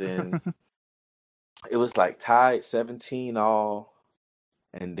 So then it was like tied 17 all.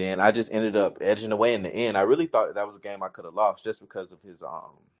 And then I just ended up edging away in the end. I really thought that was a game I could have lost just because of his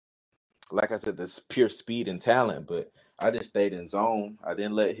like I said, this pure speed and talent, but I just stayed in zone. I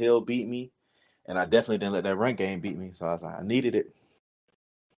didn't let Hill beat me, and I definitely didn't let that run game beat me. So I was like, I needed it.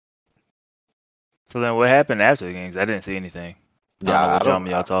 So then what happened after the games? I didn't see anything. I don't know what drama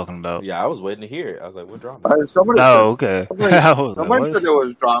y'all talking about. Yeah, I was waiting to hear it. I was like, what drama? Okay. Somebody said there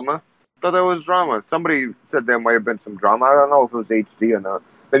was drama. I thought there was drama. Somebody said there might have been some drama. I don't know if it was HD or not.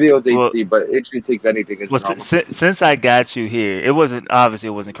 Maybe it was HD, but HD takes anything as drama. Since I got you here, it wasn't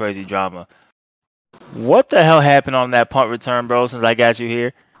crazy drama. What the hell happened on that punt return, bro? Since I got you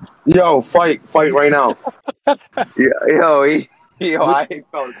here, yo, fight right now. I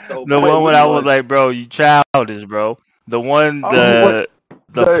felt so. The one when I was like, bro, you childish, bro. The one the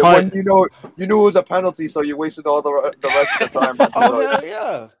punt. You knew it was a penalty, so you wasted all the rest of the time. Hell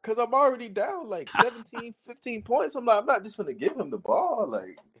yeah, because I'm already down like 17, 15 points. I'm not just gonna give him the ball.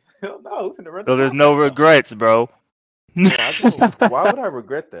 Like, hell no, we're gonna run. So there's no regrets, bro. Why would I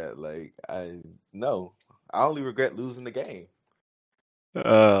regret that? Like, I only regret losing the game.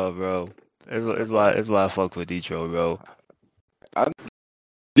 Oh, bro, it's why I fuck with Detroit, bro.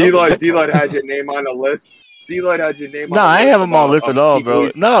 D-Lloyd had your name on the list. D-Lloyd had your name on the list. No, I ain't have him on the list at all,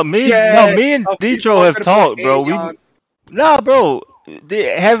 bro. No, me and Detroit have talked, bro. Bro.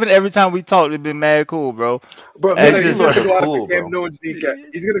 Every time we talk, it's been mad cool, bro. Bro, he's gonna go after Cam Newton's kneecaps.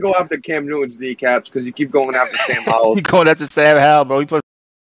 He's gonna go after Cam Newton's kneecaps because you keep going after Sam Howell. He going after Sam Howell, bro. He put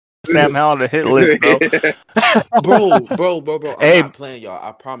Sam Howell on the hit list, bro. bro. I'm not playing, y'all.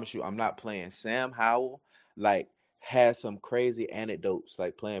 I promise you, I'm not playing. Sam Howell, has some crazy anecdotes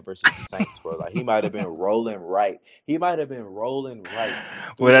playing versus the Saints, bro. He might have been rolling right. When I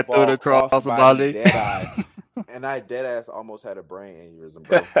threw it across the body, dead eye, and I dead ass almost had a brain aneurysm,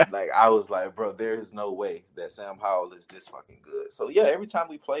 bro. I was like, bro, there is no way that Sam Howell is this fucking good. So yeah, every time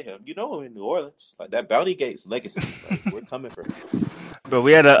we play him, him in New Orleans, that Bounty Gates legacy, we're coming for him. But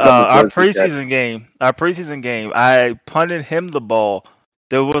we had our preseason game. I punted him the ball.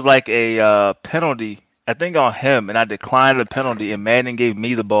 There was a penalty, I think, on him, and I declined the penalty, and Madden gave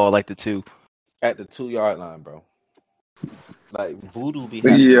me the ball the 2. At the 2-yard line, bro. Voodoo be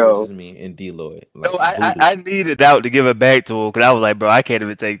happening me and D-Lloyd. I needed out to give it back to him because I was like, bro, I can't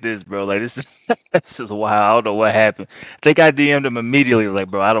even take this, bro. This is wild. I don't know what happened. I think I DM'd him immediately,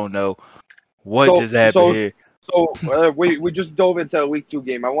 bro, I don't know what just happened here. So we just dove into a week 2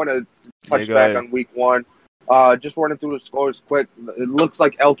 game. I want to touch back on week 1. Just running through the scores quick. It looks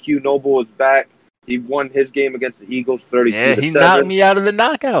like LQ Noble is back. He won his game against the Eagles 32-7. Yeah, he knocked me out of the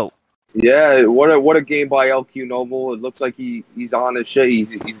knockout. Yeah, what a game by LQ Noble. It looks like he's on his shit.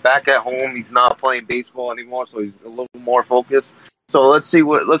 He's back at home. He's not playing baseball anymore, so he's a little more focused. So let's see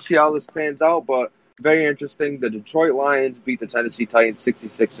how this pans out. But very interesting. The Detroit Lions beat the Tennessee Titans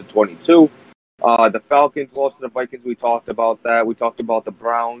 66-22. The Falcons lost to the Vikings. We talked about that. We talked about the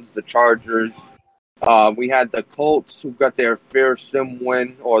Browns, the Chargers. We had the Colts who got their first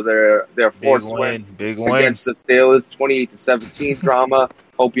win or their fourth win against the Steelers, 28-17 drama.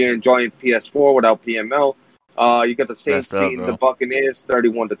 Hope you're enjoying PS4 without PML. You got the Saints beating the Buccaneers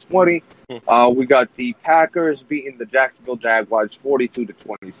 31-20. We got the Packers beating the Jacksonville Jaguars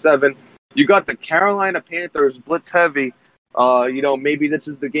 42-27. You got the Carolina Panthers blitz heavy. Maybe this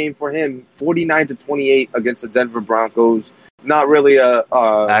is the game for him. 49-28 against the Denver Broncos. Not really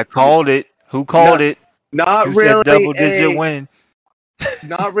I called it. Who called not it? not Who said really double-digit win?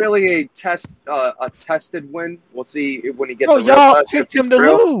 not really a tested win. We'll see when he gets Bro, a real y'all test. picked him to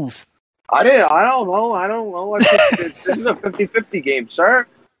lose. I don't know. This is a 50-50 game, sir.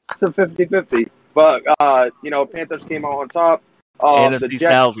 It's a 50-50. But Panthers came out on top. The NFC Jets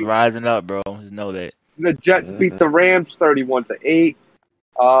South's rising up, bro. Just know that. The Jets beat the Rams 31-8.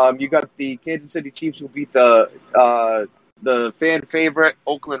 You got the Kansas City Chiefs who beat the fan favorite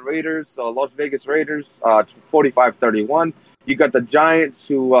Oakland Raiders, Las Vegas Raiders, 45-31. You got the Giants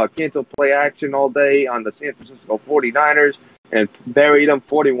who canceled play action all day on the San Francisco 49ers and buried them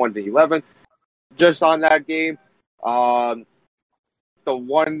 41-11. Just on that game, the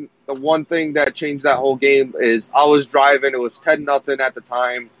one thing that changed that whole game is I was driving. It was 10-0 at the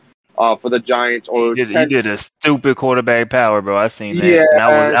time for the Giants. Or you did a stupid quarterback power, bro. I seen that. Yeah,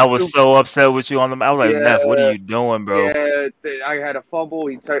 and I was so upset with you on the. I was like, Neff, what are you doing, bro? Yeah, I had a fumble.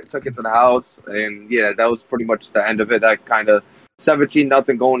 He took it to the house, and yeah, that was pretty much the end of it. That kind of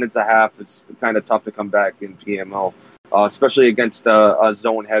 17-0 going into half. It's kind of tough to come back in PML, especially against a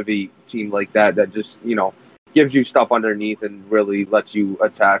zone heavy team like that. That just gives you stuff underneath and really lets you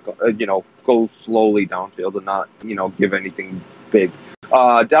attack. Go slowly downfield and not give anything big.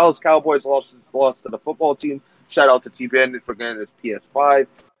 Dallas Cowboys lost to the football team. Shout out to T-Bandit for getting his PS5.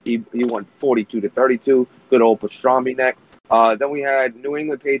 He won 42-32. Good old pastrami neck. Then we had New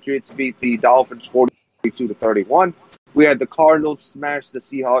England Patriots beat the Dolphins 42-31. We had the Cardinals smash the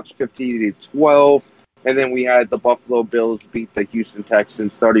Seahawks 50-12. And then we had the Buffalo Bills beat the Houston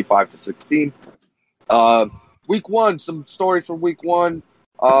Texans 35-16. Week 1, some stories from week 1.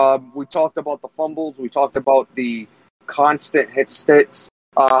 We talked about the fumbles. We talked about the constant hit sticks.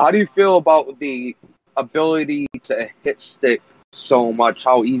 How do you feel about the ability to hit stick so much,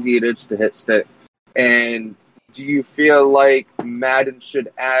 how easy it is to hit stick? And do you feel like Madden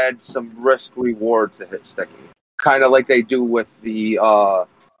should add some risk reward to hit sticking? Kind of like they do with the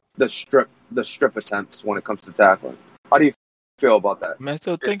strip attempts when it comes to tackling. How do you feel about that? I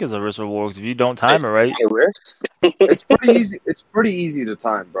still think it's a risk reward because if you don't time it right. It's pretty easy. It's pretty easy to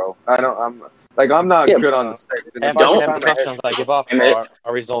time, bro. I'm not good on the sticks. And the touchdowns I give up are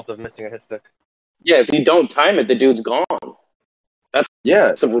a result of missing a hit stick. Yeah, if you don't time it, the dude's gone. That's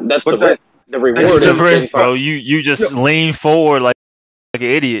the reward. That's the risk, bro. You just lean forward like an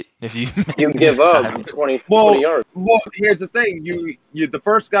idiot if you give up 20 yards. Well, here's the thing: you the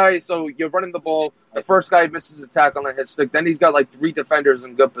first guy. So you're running the ball. The first guy misses a tackle on a hit stick. Then he's got like 3 defenders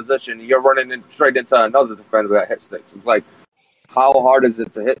in good position. You're running straight into another defender that hit sticks. It's like, how hard is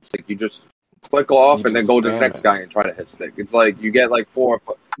it to hit stick? You just click off and then go to the next guy and try to hit stick. It's like you get like 4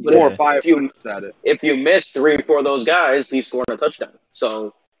 or 5 shots at it. If you miss 3 or 4 of those guys, he's scoring a touchdown.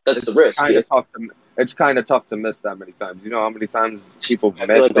 So that's the risk. It's kind of tough to miss that many times. You know how many times people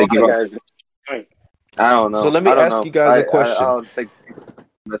miss? They give up. I don't know. So let me ask you guys a question. I don't think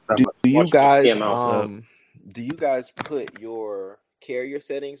do you guys put your carrier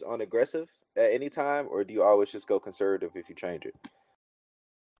settings on aggressive at any time, or do you always just go conservative if you change it?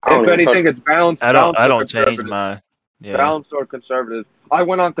 If anything, it's balanced. I don't change mine. Yeah. Balanced or conservative. I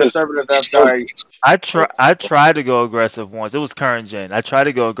went on conservative after I tried to go aggressive once. It was current gen. I tried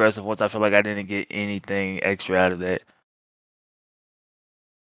to go aggressive once. I feel like I didn't get anything extra out of that.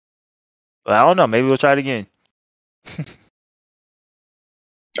 But I don't know. Maybe we'll try it again.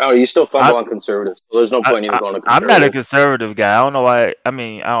 Oh, you still fumble on conservative. So there's no point in going to conservative. I'm not a conservative guy. I don't know why. I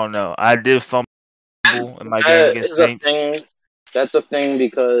don't know. I did fumble in my game against Saints. That's a thing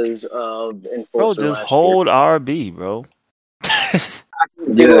because of bro, just hold RB, bro.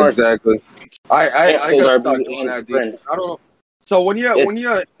 Yeah, exactly. I gotta start doing that, dude. I don't know. So when you're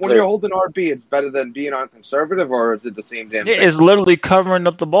holding RB, it's better than being on conservative, or is it the same damn thing? It's literally covering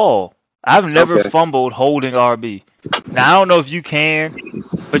up the ball. I've never fumbled holding RB. Now I don't know if you can,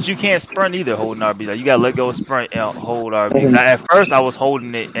 but you can't sprint either holding RB. Like you gotta let go of sprint and hold RB. At first I was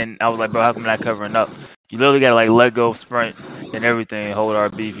holding it and I was like, bro, how come I'm not covering up? You literally gotta like let go of sprint and everything and hold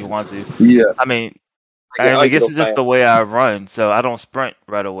RB if you want to. Yeah. I guess it's just the way I run, so I don't sprint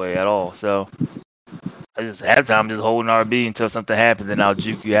right away at all. So I just have time just holding RB until something happens, and I'll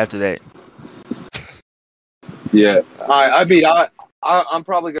juke you after that. Yeah, I'm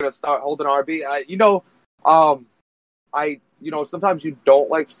probably gonna start holding RB. Sometimes you don't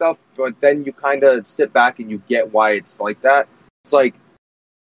like stuff, but then you kind of sit back and you get why it's like that. It's like,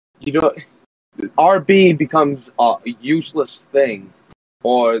 RB becomes a useless thing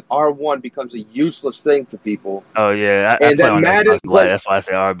or R1 becomes a useless thing to people. Oh yeah, I And play then on Xbox Madden's a lot. like, That's why I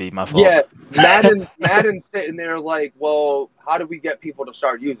say RB. My fault. yeah, Madden's sitting there like, well, how do we get people to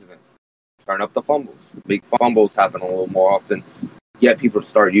start using it? Turn up the fumbles. Big fumbles happen a little more often. Get people to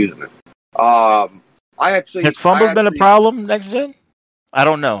start using it. Has fumbles been a problem next gen? I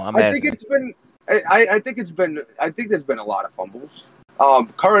don't know. I'm I asking. think it's been. I think it's been. I think there's been a lot of fumbles.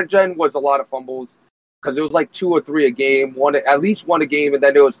 Current gen was a lot of fumbles because it was like 2 or 3 a game. At least one a game, and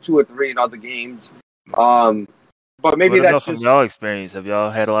then there was 2 or 3 in other games. But maybe what about that's from just y'all experience? Have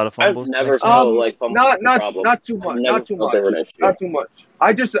y'all had a lot of fumbles? I've never felt like fumbles was a problem. not too much. Never Not too felt they much. were an issue. Not too much.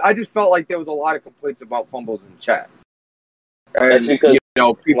 I just felt like there was a lot of complaints about fumbles in chat. And, That's because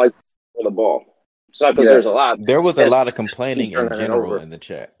people like for the ball. It's not because there's a lot. There was a lot of complaining in turning it general over. in the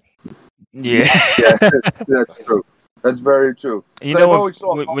chat. Yeah. That's true. That's very true. You They've know, always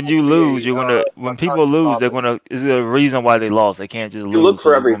saw when you fumbles lose, be you're gonna when people lose, they're gonna is there a reason why they lost? They can't just You look lose. for So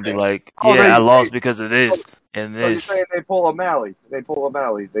they're gonna be everything. like, Oh, yeah, they- I lost because of this and So you're this. saying they pull O'Malley? They pull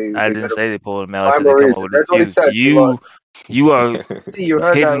O'Malley. I they didn't did a say they pulled Malley. I said rhyme they or come reason. up with That's what he excuses. said. You are See, you heard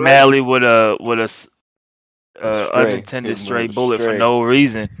that, hitting right? Malley with a Stray. unintended Hitting stray with a bullet for stray. no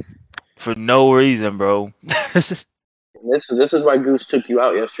reason. For no reason, bro. This is why Goose took you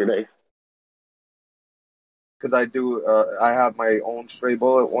out yesterday. Because I have my own stray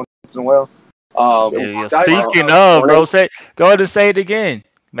bullet once in a while. Yeah. Speaking of, bro, go ahead and say it again.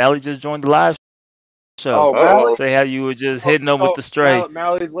 Malley just joined the live show. Oh, Malley? Say how you were just hitting them with the stray.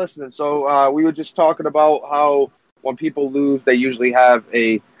 Malley's listening. So we were just talking about how when people lose, they usually have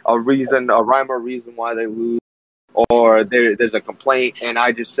a reason, a rhyme or reason why they lose, or there's a complaint. And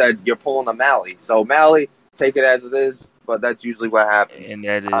I just said you're pulling a Malley. So Malley, take it as it is. But that's usually what happens. And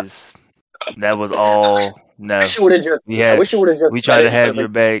that was all. No, I wish you would have just. We tried to have your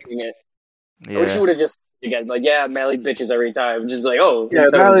back. Yeah. Yeah. I wish you would have just again like Malley bitches every time. Just be like, oh Yeah,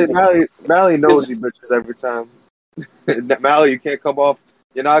 Malley knows he bitches every time. Malley, you can't come off.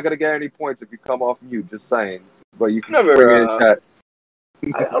 You're not gonna get any points if you come off mute. Just saying. But you can bring it in chat.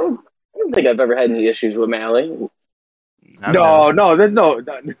 I don't think I've ever had any issues with Malley. No, there's no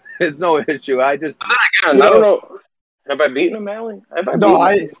issue. I just I don't know. Have I beaten a Malley?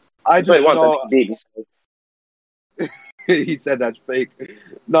 I just know. Beaten. He said that's fake.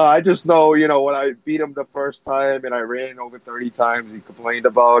 No, I just know, when I beat him the first time and I ran over 30 times, he complained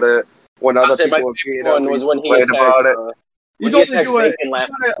about it. When other people were beating him, was when he complained about it. He's only doing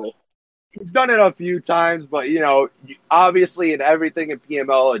He's done it a few times, but obviously in everything in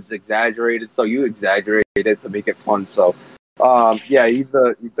PML it's exaggerated, so you exaggerate it to make it fun. So, he's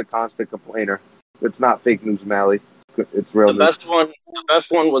the constant complainer. It's not fake news, Malley. It's real. The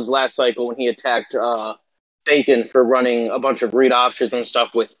best one was last cycle when he attacked Bacon for running a bunch of read options and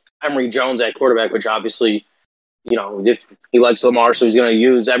stuff with Emory Jones at quarterback, which obviously, if he likes Lamar, so he's going to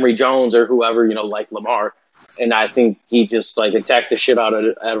use Emory Jones or whoever, like Lamar. And I think he just attacked the shit out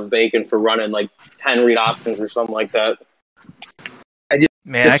of Bacon for running 10 read options or something like that.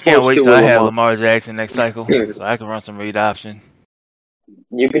 Man, I can't wait till I have Lamar Jackson next cycle, so I can run some read option.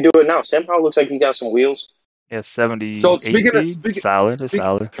 You can do it now. Sam Howell looks like he got some wheels. Yeah, 70. So solid.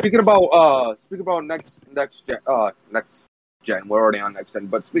 Speaking about next gen, we're already on next gen.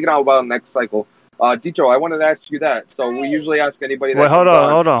 But speaking about next cycle, Detroit, I wanted to ask you that. So we usually ask anybody. Wait, hold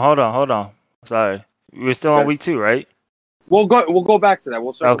on. Sorry, we're still on week 2, right? We'll go back to that.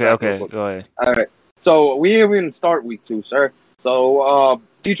 We'll circle back. Okay. Go ahead. All right. So we didn't even start week 2, sir. So,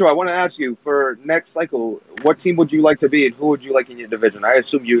 Detroit, I want to ask you for next cycle, what team would you like to be and who would you like in your division? I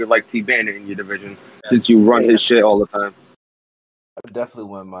assume you would like T-Bandit in your division since you run his shit all the time. I definitely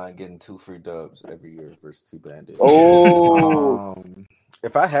wouldn't mind getting 2 free dubs every year versus T-Bandit. Oh.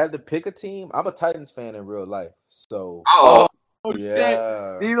 If I had to pick a team, I'm a Titans fan in real life. So,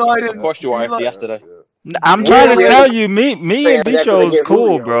 yeah. Of course you are. Yesterday. I'm trying to tell you, me and Detroit's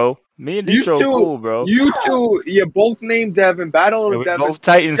cool, bro. Me and Detroit cool, bro. You two, you're both named Devin. Battle of Devin. Both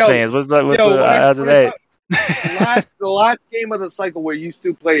Titans fans. What's the odds of that? The last game of the cycle where you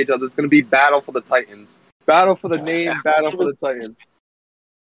two play each other is going to be Battle for the Titans. Battle for the name, Battle for the Titans.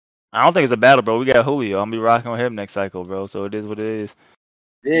 I don't think it's a battle, bro. We got Julio. I'm going to be rocking with him next cycle, bro. So it is what it is.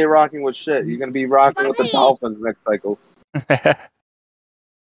 You ain't rocking with shit. You're going to be rocking with the Dolphins next cycle.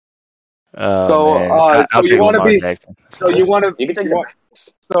 So you want to be Jackson. So you want to you can take that.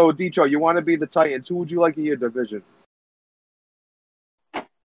 So Detroit, you want to be the Titans. Who would you like in your division?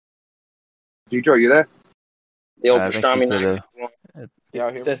 Detroit, you there? The old Pastrami.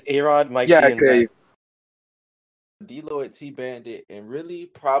 It says A-Rod, Mike. Yeah, okay. Deloitte, T-Bandit, and really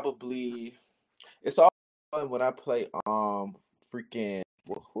probably it's all fun when I play freaking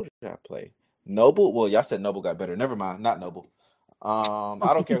who did I play? Noble? Well, y'all said Noble got better. Never mind, not Noble. I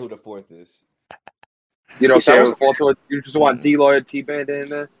don't care who the fourth is. You don't So I care was- who the fourth. You just want D-Lloyd, T-Band in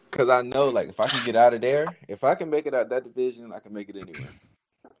there. Because I know, like, if I can get out of there, if I can make it out that division, I can make it anywhere.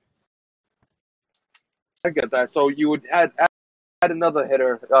 I get that. So you would add another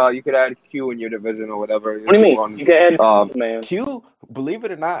hitter. You could add Q in your division or whatever. What do you mean? You can add man. Q, believe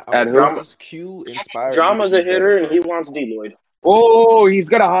it or not, Add I'm who? gonna be honest, Q inspired Drama's me a to be hitter, better, and bro. he wants D-Lloyd. Oh, he's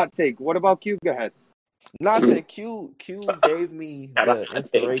got a hot take. What about Q? Go ahead. No, I said Q gave me Got a the hot take.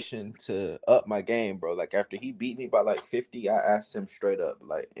 inspiration to up my game, bro. Like, after he beat me by like 50, I asked him straight up,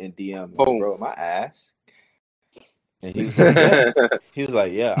 like, in DM, like, Boom. bro, my ass. And he was like, yeah. He was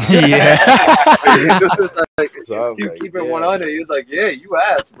like, yeah. So I was to like, keep it yeah. 100, he was like, "Yeah, you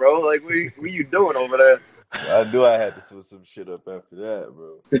asked, bro. Like, what you doing over there?" So I knew I had to switch some shit up after that,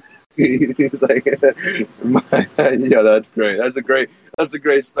 bro. He's like, "Yeah, that's great. That's a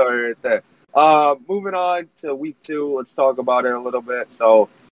great story right there." Moving on to week 2, let's talk about it a little bit. So,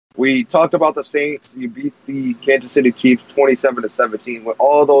 we talked about the Saints. You beat the Kansas City Chiefs 27-17 with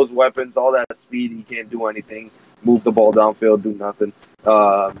all those weapons, all that speed. You can't do anything. Move the ball downfield, do nothing.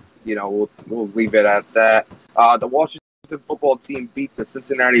 We'll leave it at that. The Washington football team beat the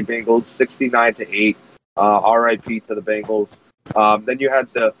Cincinnati Bengals 69-8. RIP to the Bengals. Then you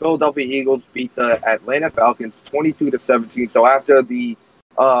had the Philadelphia Eagles beat the Atlanta Falcons 22-17. So after the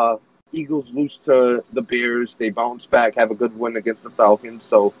Eagles lose to the Bears, they bounce back, have a good win against the Falcons.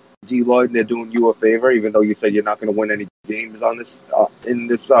 So D-Lloyd, they're doing you a favor, even though you said you're not going to win any games on this in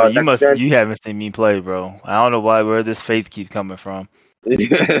this. Bro, next gen. you haven't seen me play, bro. I don't know where this faith keeps coming from.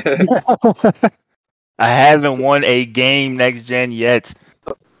 I haven't won a game next gen yet.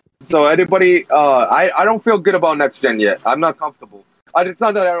 So anybody, I don't feel good about next gen yet. I'm not comfortable. It's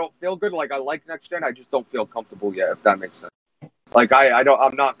not that I don't feel good. Like, I like next gen. I just don't feel comfortable yet. If that makes sense. Like,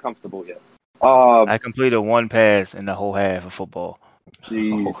 I'm not comfortable yet. I completed one pass in the whole half of football.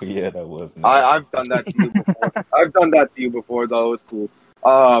 Geez. Oh yeah, that was nice. I've done that to you before. I've done that to you before, though. It's cool.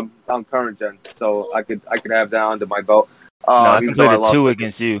 On current gen, so I could have that under my belt. No, I even though completed lost 2 it.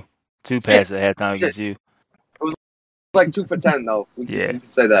 against you. 2 passes at halftime Shit. against you. It was like 2 for 10, though. We Yeah. can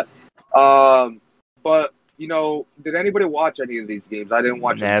say that. But did anybody watch any of these games? I didn't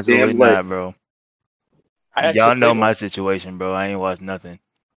watch them. Absolutely Damn late. not, bro. I actually Y'all know played my one. situation, bro. I ain't watched nothing.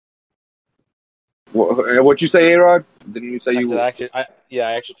 What you say, A-Rod? Didn't you say you? I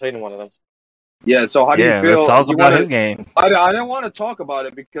actually played in one of them. Yeah. So how do you feel? Let's talk You about wanna- his game. I don't want to talk about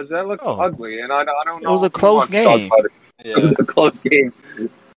it because that looks Oh. ugly, and I don't know. It was a if he close wants to talk game. about it. Yeah. It was a close game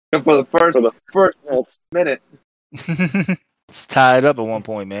for the first minute. It's tied up at one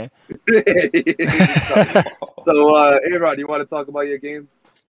point, man. So, A-Rod, you want to talk about your game?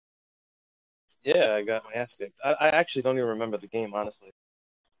 Yeah, I got my ass kicked. I actually don't even remember the game, honestly.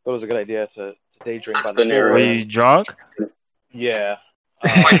 Thought it was a good idea to daydream by the Were you drunk? Yeah.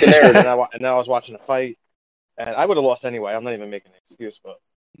 And now I was watching a fight, and I would have lost anyway. I'm not even making an excuse, but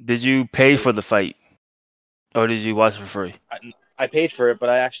Did you pay for the fight, or did you watch it for free? I paid for it, but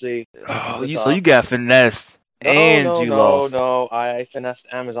I actually. Oh, so you got finessed and you lost. No, I finessed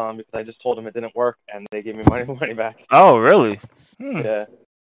Amazon because I just told them it didn't work, and they gave me money back. Oh, really? Yeah.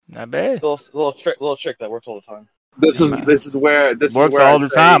 Not bad. Little trick that works all the time. This is where works all the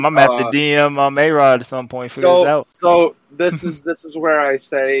time. I'm at the DM A-Rod at some point. Figure it out. So this is where I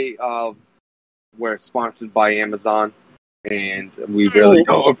say we're sponsored by Amazon, and we really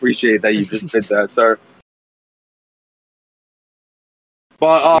don't appreciate that you just did that, sir.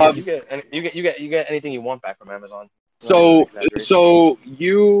 But you get anything you want back from Amazon.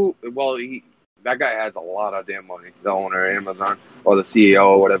 that guy has a lot of damn money. The owner of Amazon or the CEO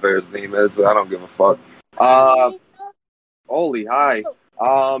or whatever his name is. I don't give a fuck. Holy hi.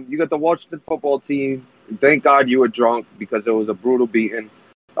 You got the Washington football team. Thank God you were drunk because it was a brutal beating.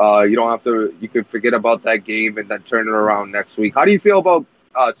 You can forget about that game and then turn it around next week. How do you feel about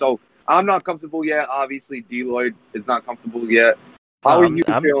so I'm not comfortable yet. Obviously D-Lloyd is not comfortable yet. How are you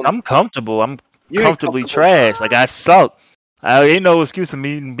feeling? I'm comfortable. I'm comfortably trash. Like, I suck. Ain't no excuse of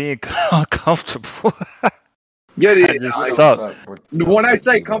me being uncomfortable. Yeah, I just suck. When I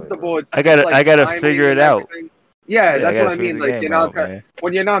say comfortable, it's I gotta figure it out. Yeah, that's what I figure mean. the Like, game out, man.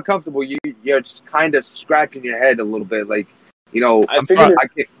 when you're not comfortable, you're just kind of scratching your head a little bit. Like,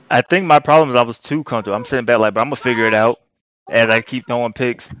 I think my problem is I was too comfortable. I'm sitting back like, but I'm gonna figure it out as I keep throwing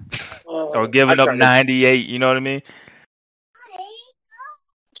picks or giving up 98. You know what I mean?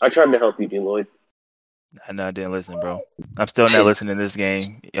 I tried to help you, D-Lloyd. I know I didn't listen, bro. I'm still not listening to this game.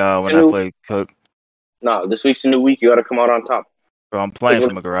 When I play Cook. No, this week's a new week. You got to come out on top. Bro, I'm playing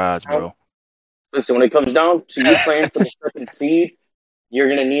from a garage, bro. Listen, when it comes down to you playing for the second seed, you're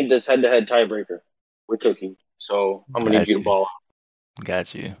gonna need this head-to-head tiebreaker with Cookie. So I'm gonna need you to ball.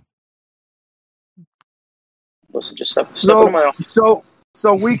 Got you. Listen, just step into my office.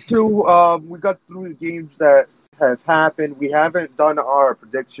 So week 2, we got through the games that have happened. We haven't done our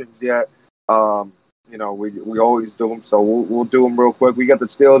predictions yet. We always do them, so we'll do them real quick. We got the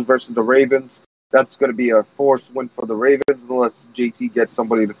Steelers versus the Ravens. That's going to be a forced win for the Ravens unless JT gets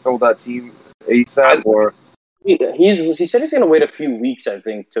somebody to fill that team ASAP or he said he's going to wait a few weeks, I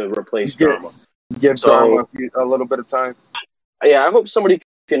think, to replace Drama. Give Drama a little bit of time. Yeah, I hope somebody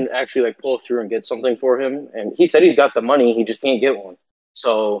can actually pull through and get something for him. And he said he's got the money, he just can't get one.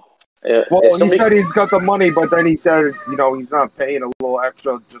 So, he said he's got the money, but then he said, he's not paying a little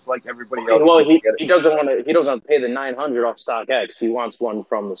extra, just like everybody else. Well, he doesn't want to. He doesn't pay the $900 off StockX. He wants one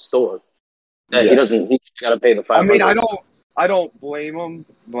from the store. Yeah. He doesn't. He's got to pay the $500. I mean, I don't blame him,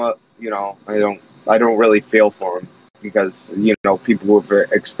 but I don't really feel for him because people have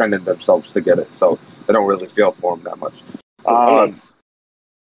extended themselves to get it, so I don't really feel for him that much.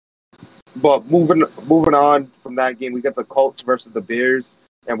 But moving on from that game, we got the Colts versus the Bears,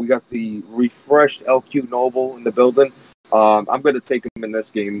 and we got the refreshed LQ Noble in the building. I'm going to take him in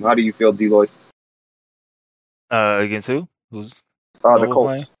this game. How do you feel, Deloy? Against who? Who's the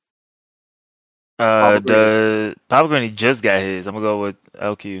Colts? Papa Greeny just got his. I'm gonna go with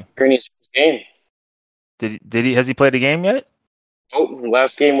LQ. Greeny's game. Did he? Has he played the game yet? Oh,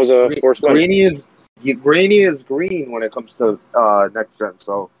 last game was a forced win. Greeny is green when it comes to next gen.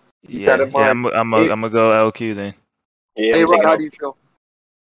 So keep that in mind. I'm gonna go LQ then. Yeah, hey, Rod, how do you feel?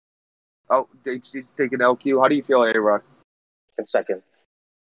 Oh, he's taking LQ. How do you feel, A-Rod? Second.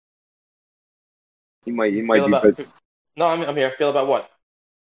 He might be good. No, I'm here. Feel about what?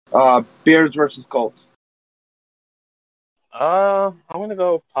 Bears versus Colts. I'm gonna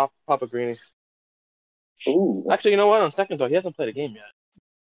go Papa Greeny. Ooh. Actually, you know what? On second thought, he hasn't played a game yet.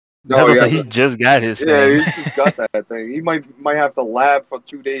 No, he just got his thing. Yeah, he just got that thing. He might have to lab for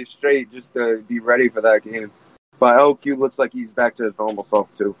 2 days straight just to be ready for that game. But LQ looks like he's back to his normal self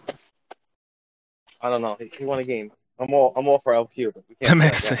too. I don't know. He won a game. I'm all for LQ. But we The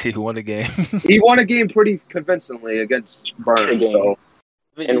man said he won a game. He won a game pretty convincingly against Burns. So.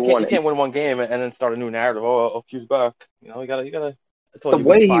 You can't win one game and then start a new narrative. Oh, LQ's back. You gotta. The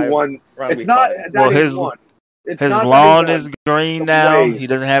way he won. It's not that he won. His lawn is green now. He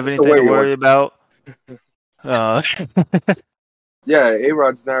doesn't have anything to worry about. Yeah,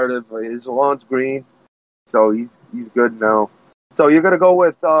 A-Rod's narrative. His lawn's green, so he's good now. So you're gonna go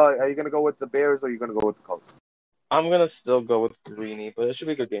with? Are you gonna go with the Bears or are you gonna go with the Colts? I'm gonna still go with Greeny, but it should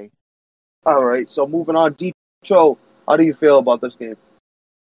be a good game. All right. So moving on, Detroit. How do you feel about this game?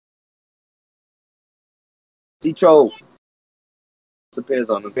 Detroit. Depends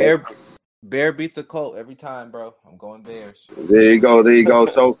on the Bear beats a Colt every time, bro. I'm going Bears. There you go.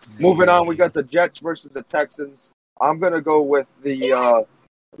 So moving on, we got the Jets versus the Texans. I'm gonna go with the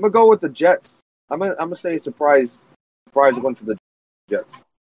Jets. I'm gonna say surprise win for the Jets.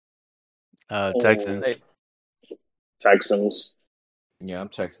 Texans. Texans. Yeah, I'm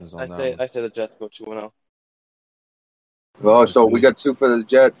Texans on that. I say the Jets go 2-0. Oh, so we got 2 for the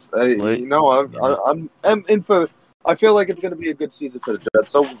Jets. I'm in for. I feel like it's going to be a good season for the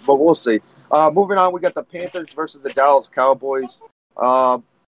Jets. So, but we'll see. Moving on, we got the Panthers versus the Dallas Cowboys. The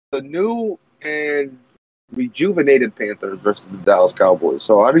new and rejuvenated Panthers versus the Dallas Cowboys.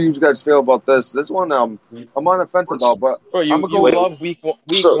 So, how do you guys feel about this? This one, I'm on the fence about, but bro, I'm gonna go with love week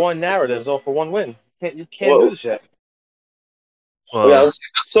one narratives all for one win. You can't do this yet. Well, yeah,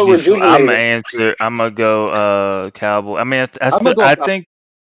 so rejuvenated. I'm gonna go Cowboy. I mean, I think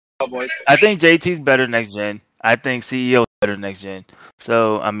JT's better next gen. I think CEO is better next gen.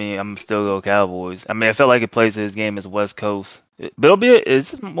 So I mean, I'm still go Cowboys. I mean, I felt like it plays his game as West Coast, but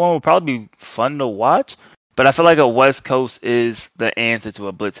will probably be fun to watch. But I feel like a West Coast is the answer to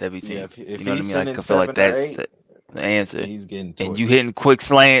a blitz heavy team. Yeah, if you know what I mean? sending I feel like that's 8, the answer. He's getting and you hitting quick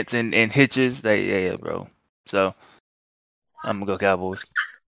slants and hitches. Yeah, bro. So I'm gonna go Cowboys.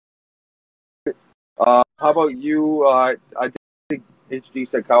 How about you? I think HD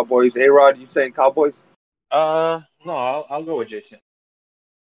said Cowboys. A-Rod, you saying Cowboys? No, I'll go with JT.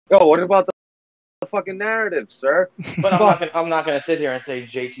 Yo, what about the fucking narrative, sir? But I'm not gonna sit here and say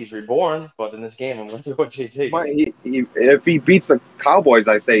JT's reborn. But in this game, I'm gonna go with JT. If he beats the Cowboys,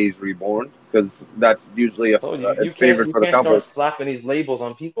 I say he's reborn because that's usually a favorite for the Cowboys. You can't start slapping these labels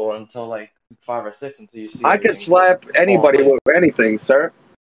on people until like 5 or 6 until you see. I can slap anybody with anything, sir.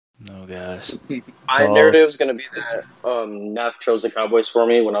 No, gosh. My narrative is gonna be that Neff chose the Cowboys for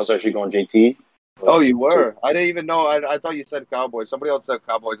me when I was actually going JT. Oh, you were? I didn't even know. I thought you said Cowboys. Somebody else said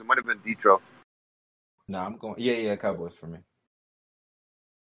Cowboys. It might have been Detroit. No, I'm going. Yeah, Cowboys for me.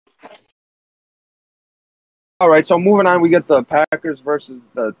 All right, so moving on, we get the Packers versus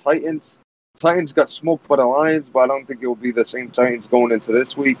the Titans. Titans got smoked by the Lions, but I don't think it will be the same Titans going into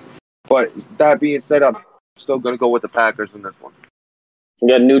this week. But that being said, I'm still going to go with the Packers in this one. You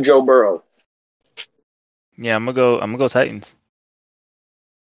got new Joe Burrow. Yeah, I'm gonna go Titans.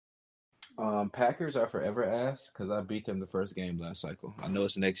 Packers are forever ass because I beat them the first game last cycle. I know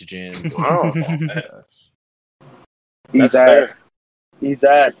it's next gen. Wow. He's That's ass. fair. He's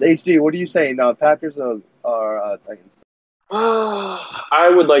ass. HG, what are you saying? Packers are Titans. I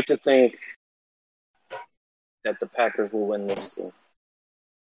would like to think that the Packers will win this game.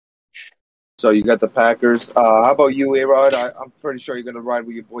 So you got the Packers. How about you, A-Rod? I'm pretty sure you're going to ride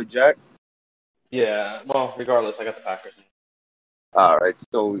with your boy Jack. Yeah. Well, regardless, I got the Packers. All right,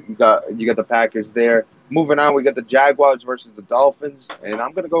 so you got the Packers there. Moving on, we got the Jaguars versus the Dolphins, and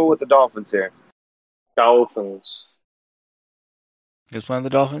I'm going to go with the Dolphins here. Dolphins. Who's playing the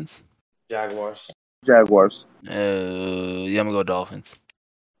Dolphins? Jaguars. Jaguars. Yeah, I'm gonna go Dolphins.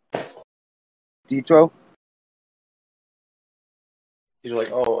 Detro? He's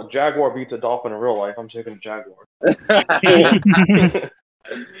like, oh, a Jaguar beats a Dolphin in real life. I'm taking a Jaguar.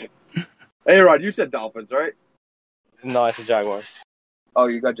 A-Rod, you said Dolphins, right? No, it's a Jaguars. Oh,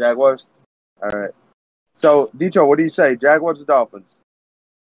 you got Jaguars? All right. So, Detro, what do you say? Jaguars or Dolphins?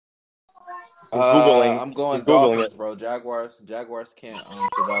 I'm going Dolphins, it. bro. Jaguars can't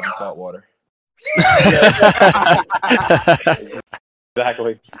survive in salt water.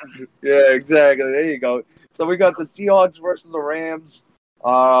 Exactly. Yeah, exactly. There you go. So we got the Seahawks versus the Rams.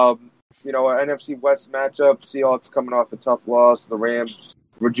 An NFC West matchup. Seahawks coming off a tough loss. The Rams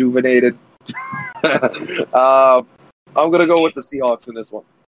rejuvenated. I'm gonna go with the Seahawks in this one.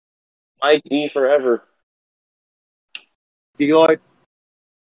 Mike E forever. Deloitte?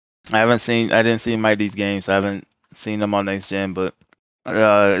 I didn't see Mike D's games. So I haven't seen them on next gen, but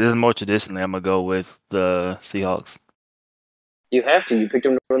this is more traditionally. I'm gonna go with the Seahawks. You have to. You picked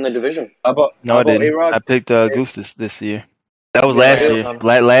him to win the division. How about I didn't. A-Rod? I picked Goose this year. That was last year.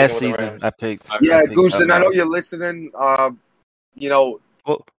 Last season, I picked. Yeah, Goose, and I know you're listening.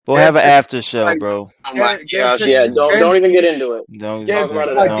 We'll have an after show, bro. Oh my gosh, yeah. Don't even get into it. Don't Talk about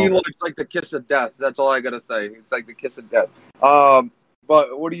it. It's like the kiss of death. That's all I gotta say. It's like the kiss of death.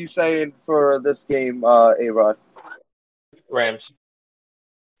 But what are you saying for this game, A-Rod? Rams.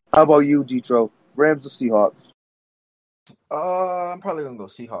 How about you, Detro? Rams or Seahawks? I'm probably gonna go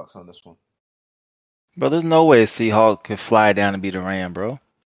Seahawks on this one. Bro, there's no way a Seahawk could fly down and beat a Ram, bro.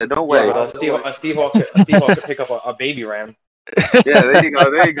 No way. Yeah, but a Steve Hawk could pick up a baby Ram. Yeah, there you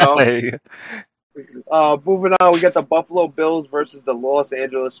go. Moving on, we got the Buffalo Bills versus the Los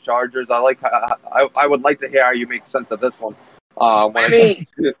Angeles Chargers. I would like to hear how you make sense of this one. Well,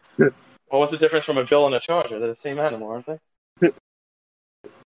 what's the difference from a Bill and a Charger? They're the same animal, aren't they?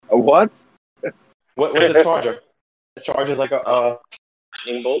 A what? What is a Charger? A Charger's like a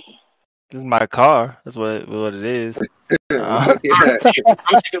lightning bolt. This is my car. That's what it is. Yeah.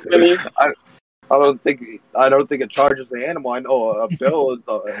 I don't think a Charger's the animal. I know a Bill is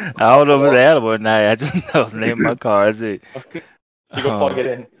the. I don't know if it's an animal or not. I just know the name of my car. That's it. You can plug it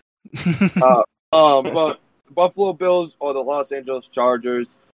in. But Buffalo Bills or the Los Angeles Chargers.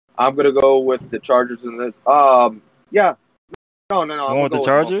 I'm gonna go with the Chargers in this. Yeah. No. I'm going with the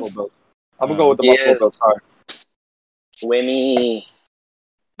Chargers? I'm gonna go with the Buffalo Bills. Sorry. Wimmy.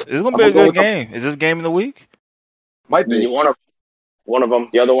 It's gonna be a good game. Is this game of the week? Might be. One of them.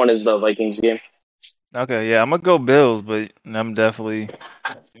 The other one is the Vikings game. Okay, yeah, I'm gonna go Bills, but I'm definitely,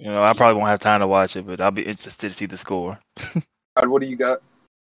 I probably won't have time to watch it, but I'll be interested to see the score. What do you got?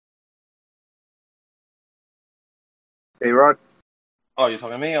 Hey, Rod. Oh, you're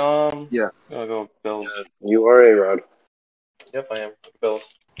talking to me? Yeah. I'm gonna go Bills. You are A-Rod. Yep, I am. Bills.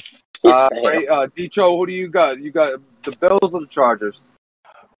 Detro, who do you got? You got the Bills or the Chargers?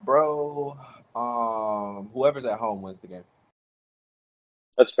 Bro, whoever's at home wins the game.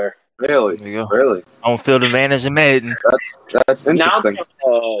 That's fair. Really? There you go. Really? On field advantage in Madden. That's interesting. Now that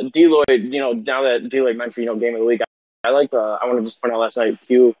Deloitte, now that Deloitte mentioned, game of the week, I like. I want to just point out last night,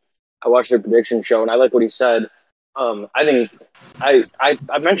 I watched their prediction show, and I like what he said. I think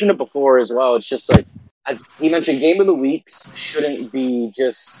I've mentioned it before as well. It's just like he mentioned, game of the weeks shouldn't be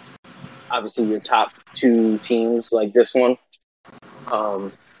just obviously your top two teams like this one.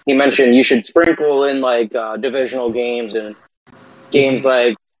 He mentioned you should sprinkle in like divisional games and games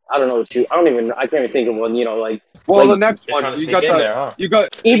like I can't even think of one. The next one you got good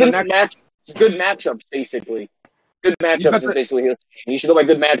matchups basically. Good matchups is basically what you should go by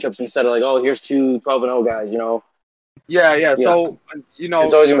good matchups instead of like here's two 12-0 guys. Yeah. So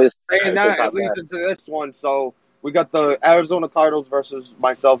it's always gonna be saying that it leads into this one. So we got the Arizona Cardinals versus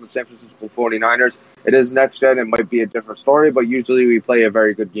myself and San Francisco 49ers. It is next gen. It might be a different story, but usually we play a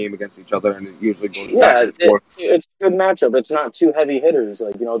very good game against each other, and it usually goes back and forth. It's a good matchup. It's not two heavy hitters.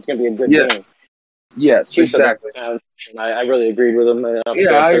 Like, it's going to be a good game. Yes, exactly. I really agreed with him.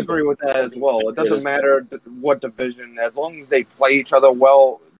 I agree with that as well. It doesn't matter what division, as long as they play each other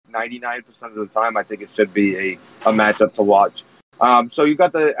well. 99% of the time, I think it should be a matchup to watch. So you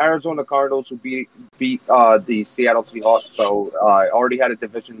got the Arizona Cardinals who beat the Seattle Seahawks. So I already had a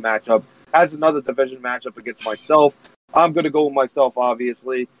division matchup. Has another division matchup against myself. I'm gonna go with myself,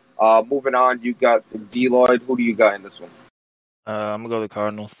 obviously. Moving on, you got Deloitte. Who do you got in this one? I'm gonna go with the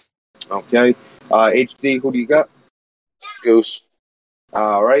Cardinals. Okay. HD, who do you got? Goose.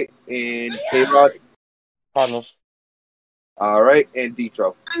 All right. And K-Rod? Cardinals. All right. And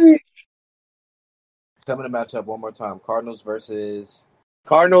Detro? Tell me the matchup one more time. Cardinals versus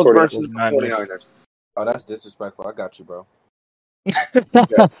 49ers. Oh, that's disrespectful. I got you, bro.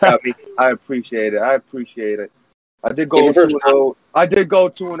 Got me. I appreciate it. I did go 2-0. I did go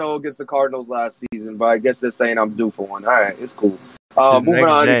 2-0 against the Cardinals last season, but I guess they're saying I'm due for one. All right, it's cool. Moving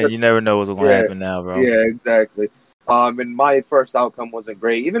on. You never know what's going to happen now, bro. Yeah, exactly. And my first outcome wasn't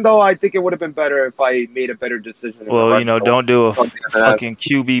great, even though I think it would have been better if I made a better decision. Well, don't do a fucking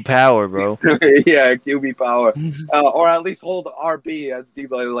QB power, bro. Yeah, QB power. Or at least hold RB, as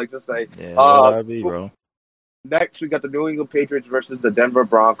D-Light likes to say. Yeah, RB, bro. Next, we got the New England Patriots versus the Denver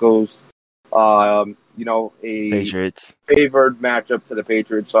Broncos. Patriots. Favored matchup to the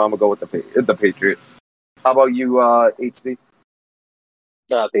Patriots, so I'm going to go with the Patriots. How about you, HD?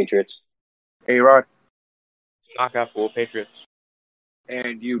 Patriots. A-Rod? Knockout for Patriots.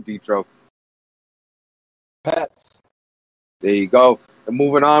 And you, Detro? Pats. There you go. And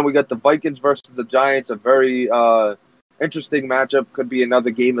moving on, we got the Vikings versus the Giants. A very interesting matchup. Could be another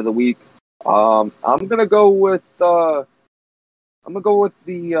game of the week. I'm gonna go with the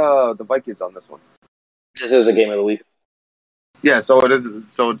Vikings on this one. This is a game of the week. Yeah, so it is.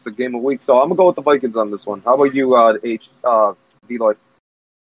 So it's a game of the week. So I'm gonna go with the Vikings on this one. How about you, Deloitte?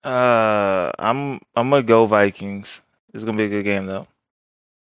 I'm gonna go Vikings. It's gonna be a good game though.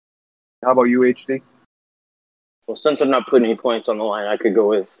 How about you, HD? Well, since I'm not putting any points on the line, I could go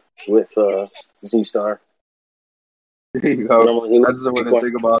with Z-Star. There you go. That's the way to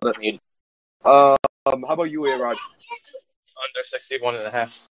think about it. How about you, A-Rod? Under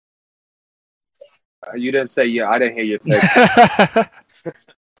 61.5. You didn't say I didn't hear your pick.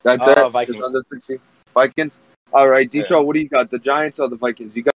 That's it. Vikings. Under 60. Vikings. All right, Detro, What do you got? The Giants or the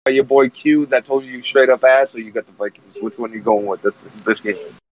Vikings? You got your boy Q that told you straight up ass, or you got the Vikings? Which one are you going with this game?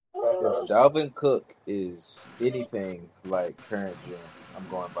 If Dalvin Cook is anything like current gen, I'm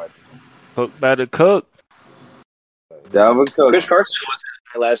going Vikings. Cook better cook. Dalvin Cook. Chris Carson was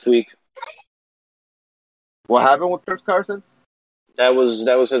last week. What happened with Chris Carson? That was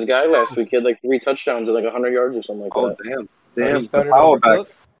his guy last week. He had like 3 touchdowns at like 100 yards or something like that. Oh, damn. He started over Cook?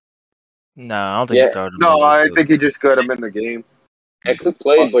 No, I don't think he started. No, I think he just got him in the game. Yeah, Cook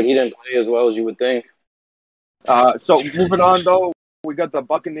played, but he didn't play as well as you would think. So moving on, though, we got the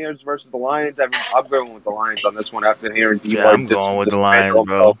Buccaneers versus the Lions. I'm going with the Lions on this one after hearing I'm going with the Lions,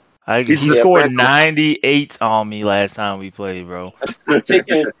 bro. He scored 98 on me last time we played, bro.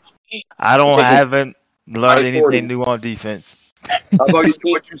 Haven't learned anything new on defense. How about you?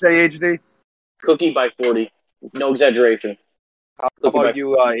 What you say, HD? Cookie by 40. No exaggeration. How about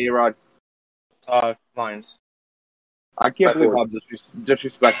you, A-Rod? Lions. I can't believe how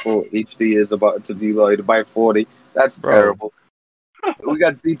disrespectful HD is about to Deloitte by 40. That's terrible. We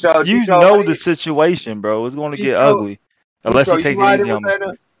got Detro. You know the situation, bro. It's going to get ugly. Unless he takes it easy on me.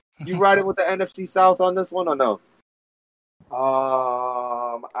 You riding with the NFC South on this one or no?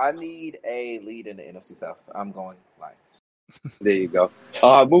 I need a lead in the NFC South. I'm going Lions. There you go.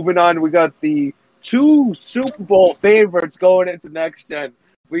 Moving on, we got the 2 Super Bowl favorites going into next gen.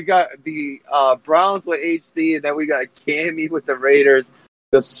 We got the Browns with HD, and then we got Cammy with the Raiders.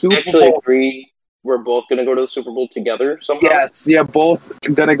 The Super Bowl. We're both going to go to the Super Bowl together somehow? Yes, both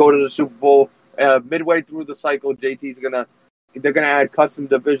going to go to the Super Bowl. Midway through the cycle, they're going to add custom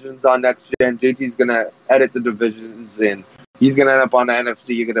divisions on next gen. JT's going to edit the divisions, and he's going to end up on the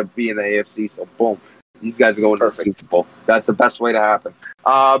NFC. You're going to be in the AFC, so boom. These guys are going to the Super Bowl. That's the best way to happen.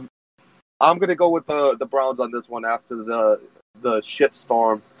 I'm going to go with the Browns on this one after the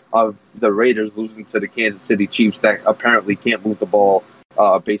shitstorm of the Raiders losing to the Kansas City Chiefs that apparently can't move the ball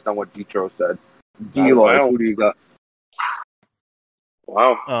based on what Detro said. Deloitte, who do you got?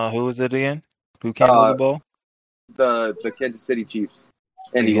 Wow. Who was it again? Who can't move the ball? The Kansas City Chiefs.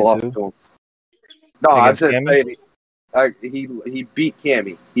 And he lost to him. No, I just saying he beat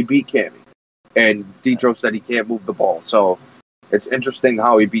Cammy. and Dedro said he can't move the ball. So it's interesting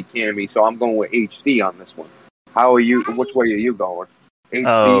how he beat Cammy. So I'm going with HD on this one. How are you? Which way are you going?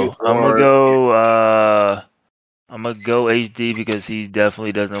 HD I'm gonna or go. I'm gonna go HD because he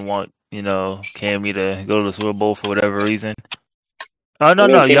definitely doesn't want Cammy to go to the Super Bowl for whatever reason. Oh no,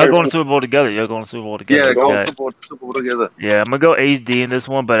 y'all going to Super Bowl together. Y'all going to Super Bowl together. Yeah, going to Super Bowl together. Yeah, I'm gonna go HD in this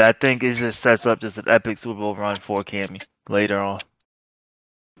one, but I think it just sets up just an epic Super Bowl run for Cammy later on.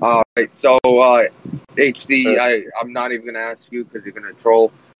 All right, so HD, I'm not even gonna ask you because you're gonna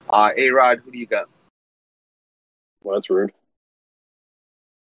troll. A-Rod, who do you got? Well, that's rude.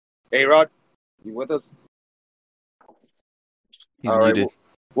 A-Rod, you with us? He's all muted. right,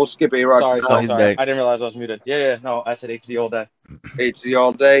 we'll skip A-Rod. Sorry, he's back. I didn't realize I was muted. Yeah, no, I said HD all day. HD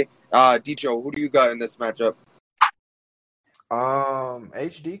all day. Decho, who do you got in this matchup?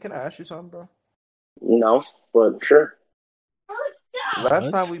 HD, can I ask you something, bro? No, but sure.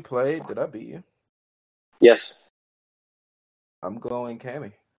 Last time we played, did I beat you? Yes. I'm going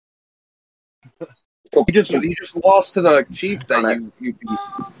Cammy. He just lost to the Chiefs that you beat.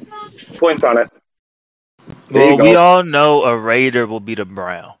 Points on it. Well, we all know a Raider will beat a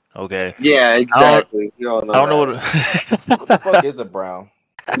Brown. Okay. Yeah, exactly. I don't know what the fuck is a Brown?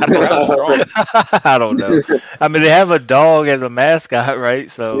 I don't know. I mean, they have a dog as a mascot,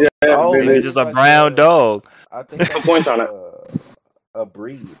 right? So maybe it's just a brown dog. I think that's points on it. A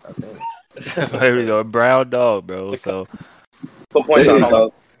breed, I think. There we go, a brown dog, bro. So put points on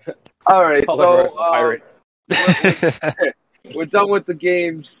it. All right, so we're done with the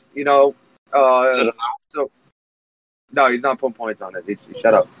games. So no, he's not putting points on it.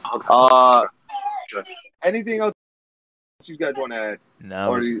 Shut up. Anything else you guys want to add? No,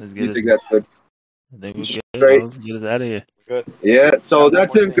 or do you think that's good? I think we're good. Let's get us out of here. Good. Yeah. So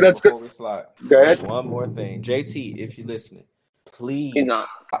that's it. That's good. We slide. Go ahead. One more thing, JT, if you're listening, please. He's not.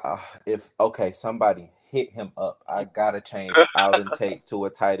 Somebody hit him up. I gotta change Alden Tate to a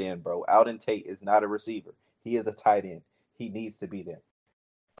tight end, bro. Alden Tate is not a receiver. He is a tight end. He needs to be there.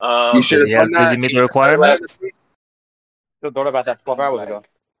 You should have done that. Does he meet the requirements? Still thought about that 12 hours ago.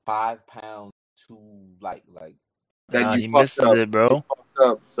 5 pounds to like. Nah, he misses it, bro.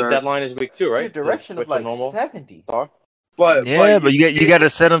 The deadline is week 2, right? The direction of like normal 70. But you got to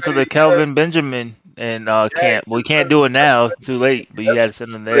set him to the Kelvin Benjamin and camp. We can't do it now; it's too late. But you got to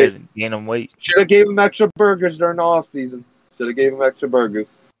send him there and gain him weight. Should have gave him extra burgers during the off season. Should have gave him extra burgers,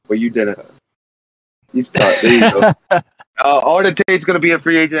 but you didn't. He's cut. There you go. Arden Tate's gonna be a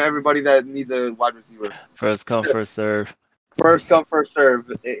free agent. Everybody that needs a wide receiver. First come, first serve. First come, first serve.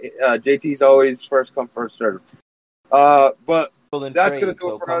 JT's always first come, first serve. But that's gonna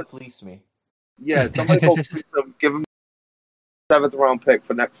do it for us. Fleece me. Yeah, somebody go fleece him. Give him 7th round pick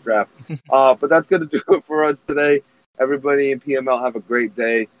for next draft. But that's gonna do it for us today. Everybody in PML, have a great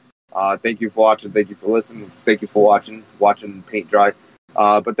day. Thank you for watching. Thank you for listening. Thank you for watching paint dry.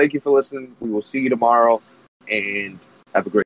 But thank you for listening. We will see you tomorrow, and have a great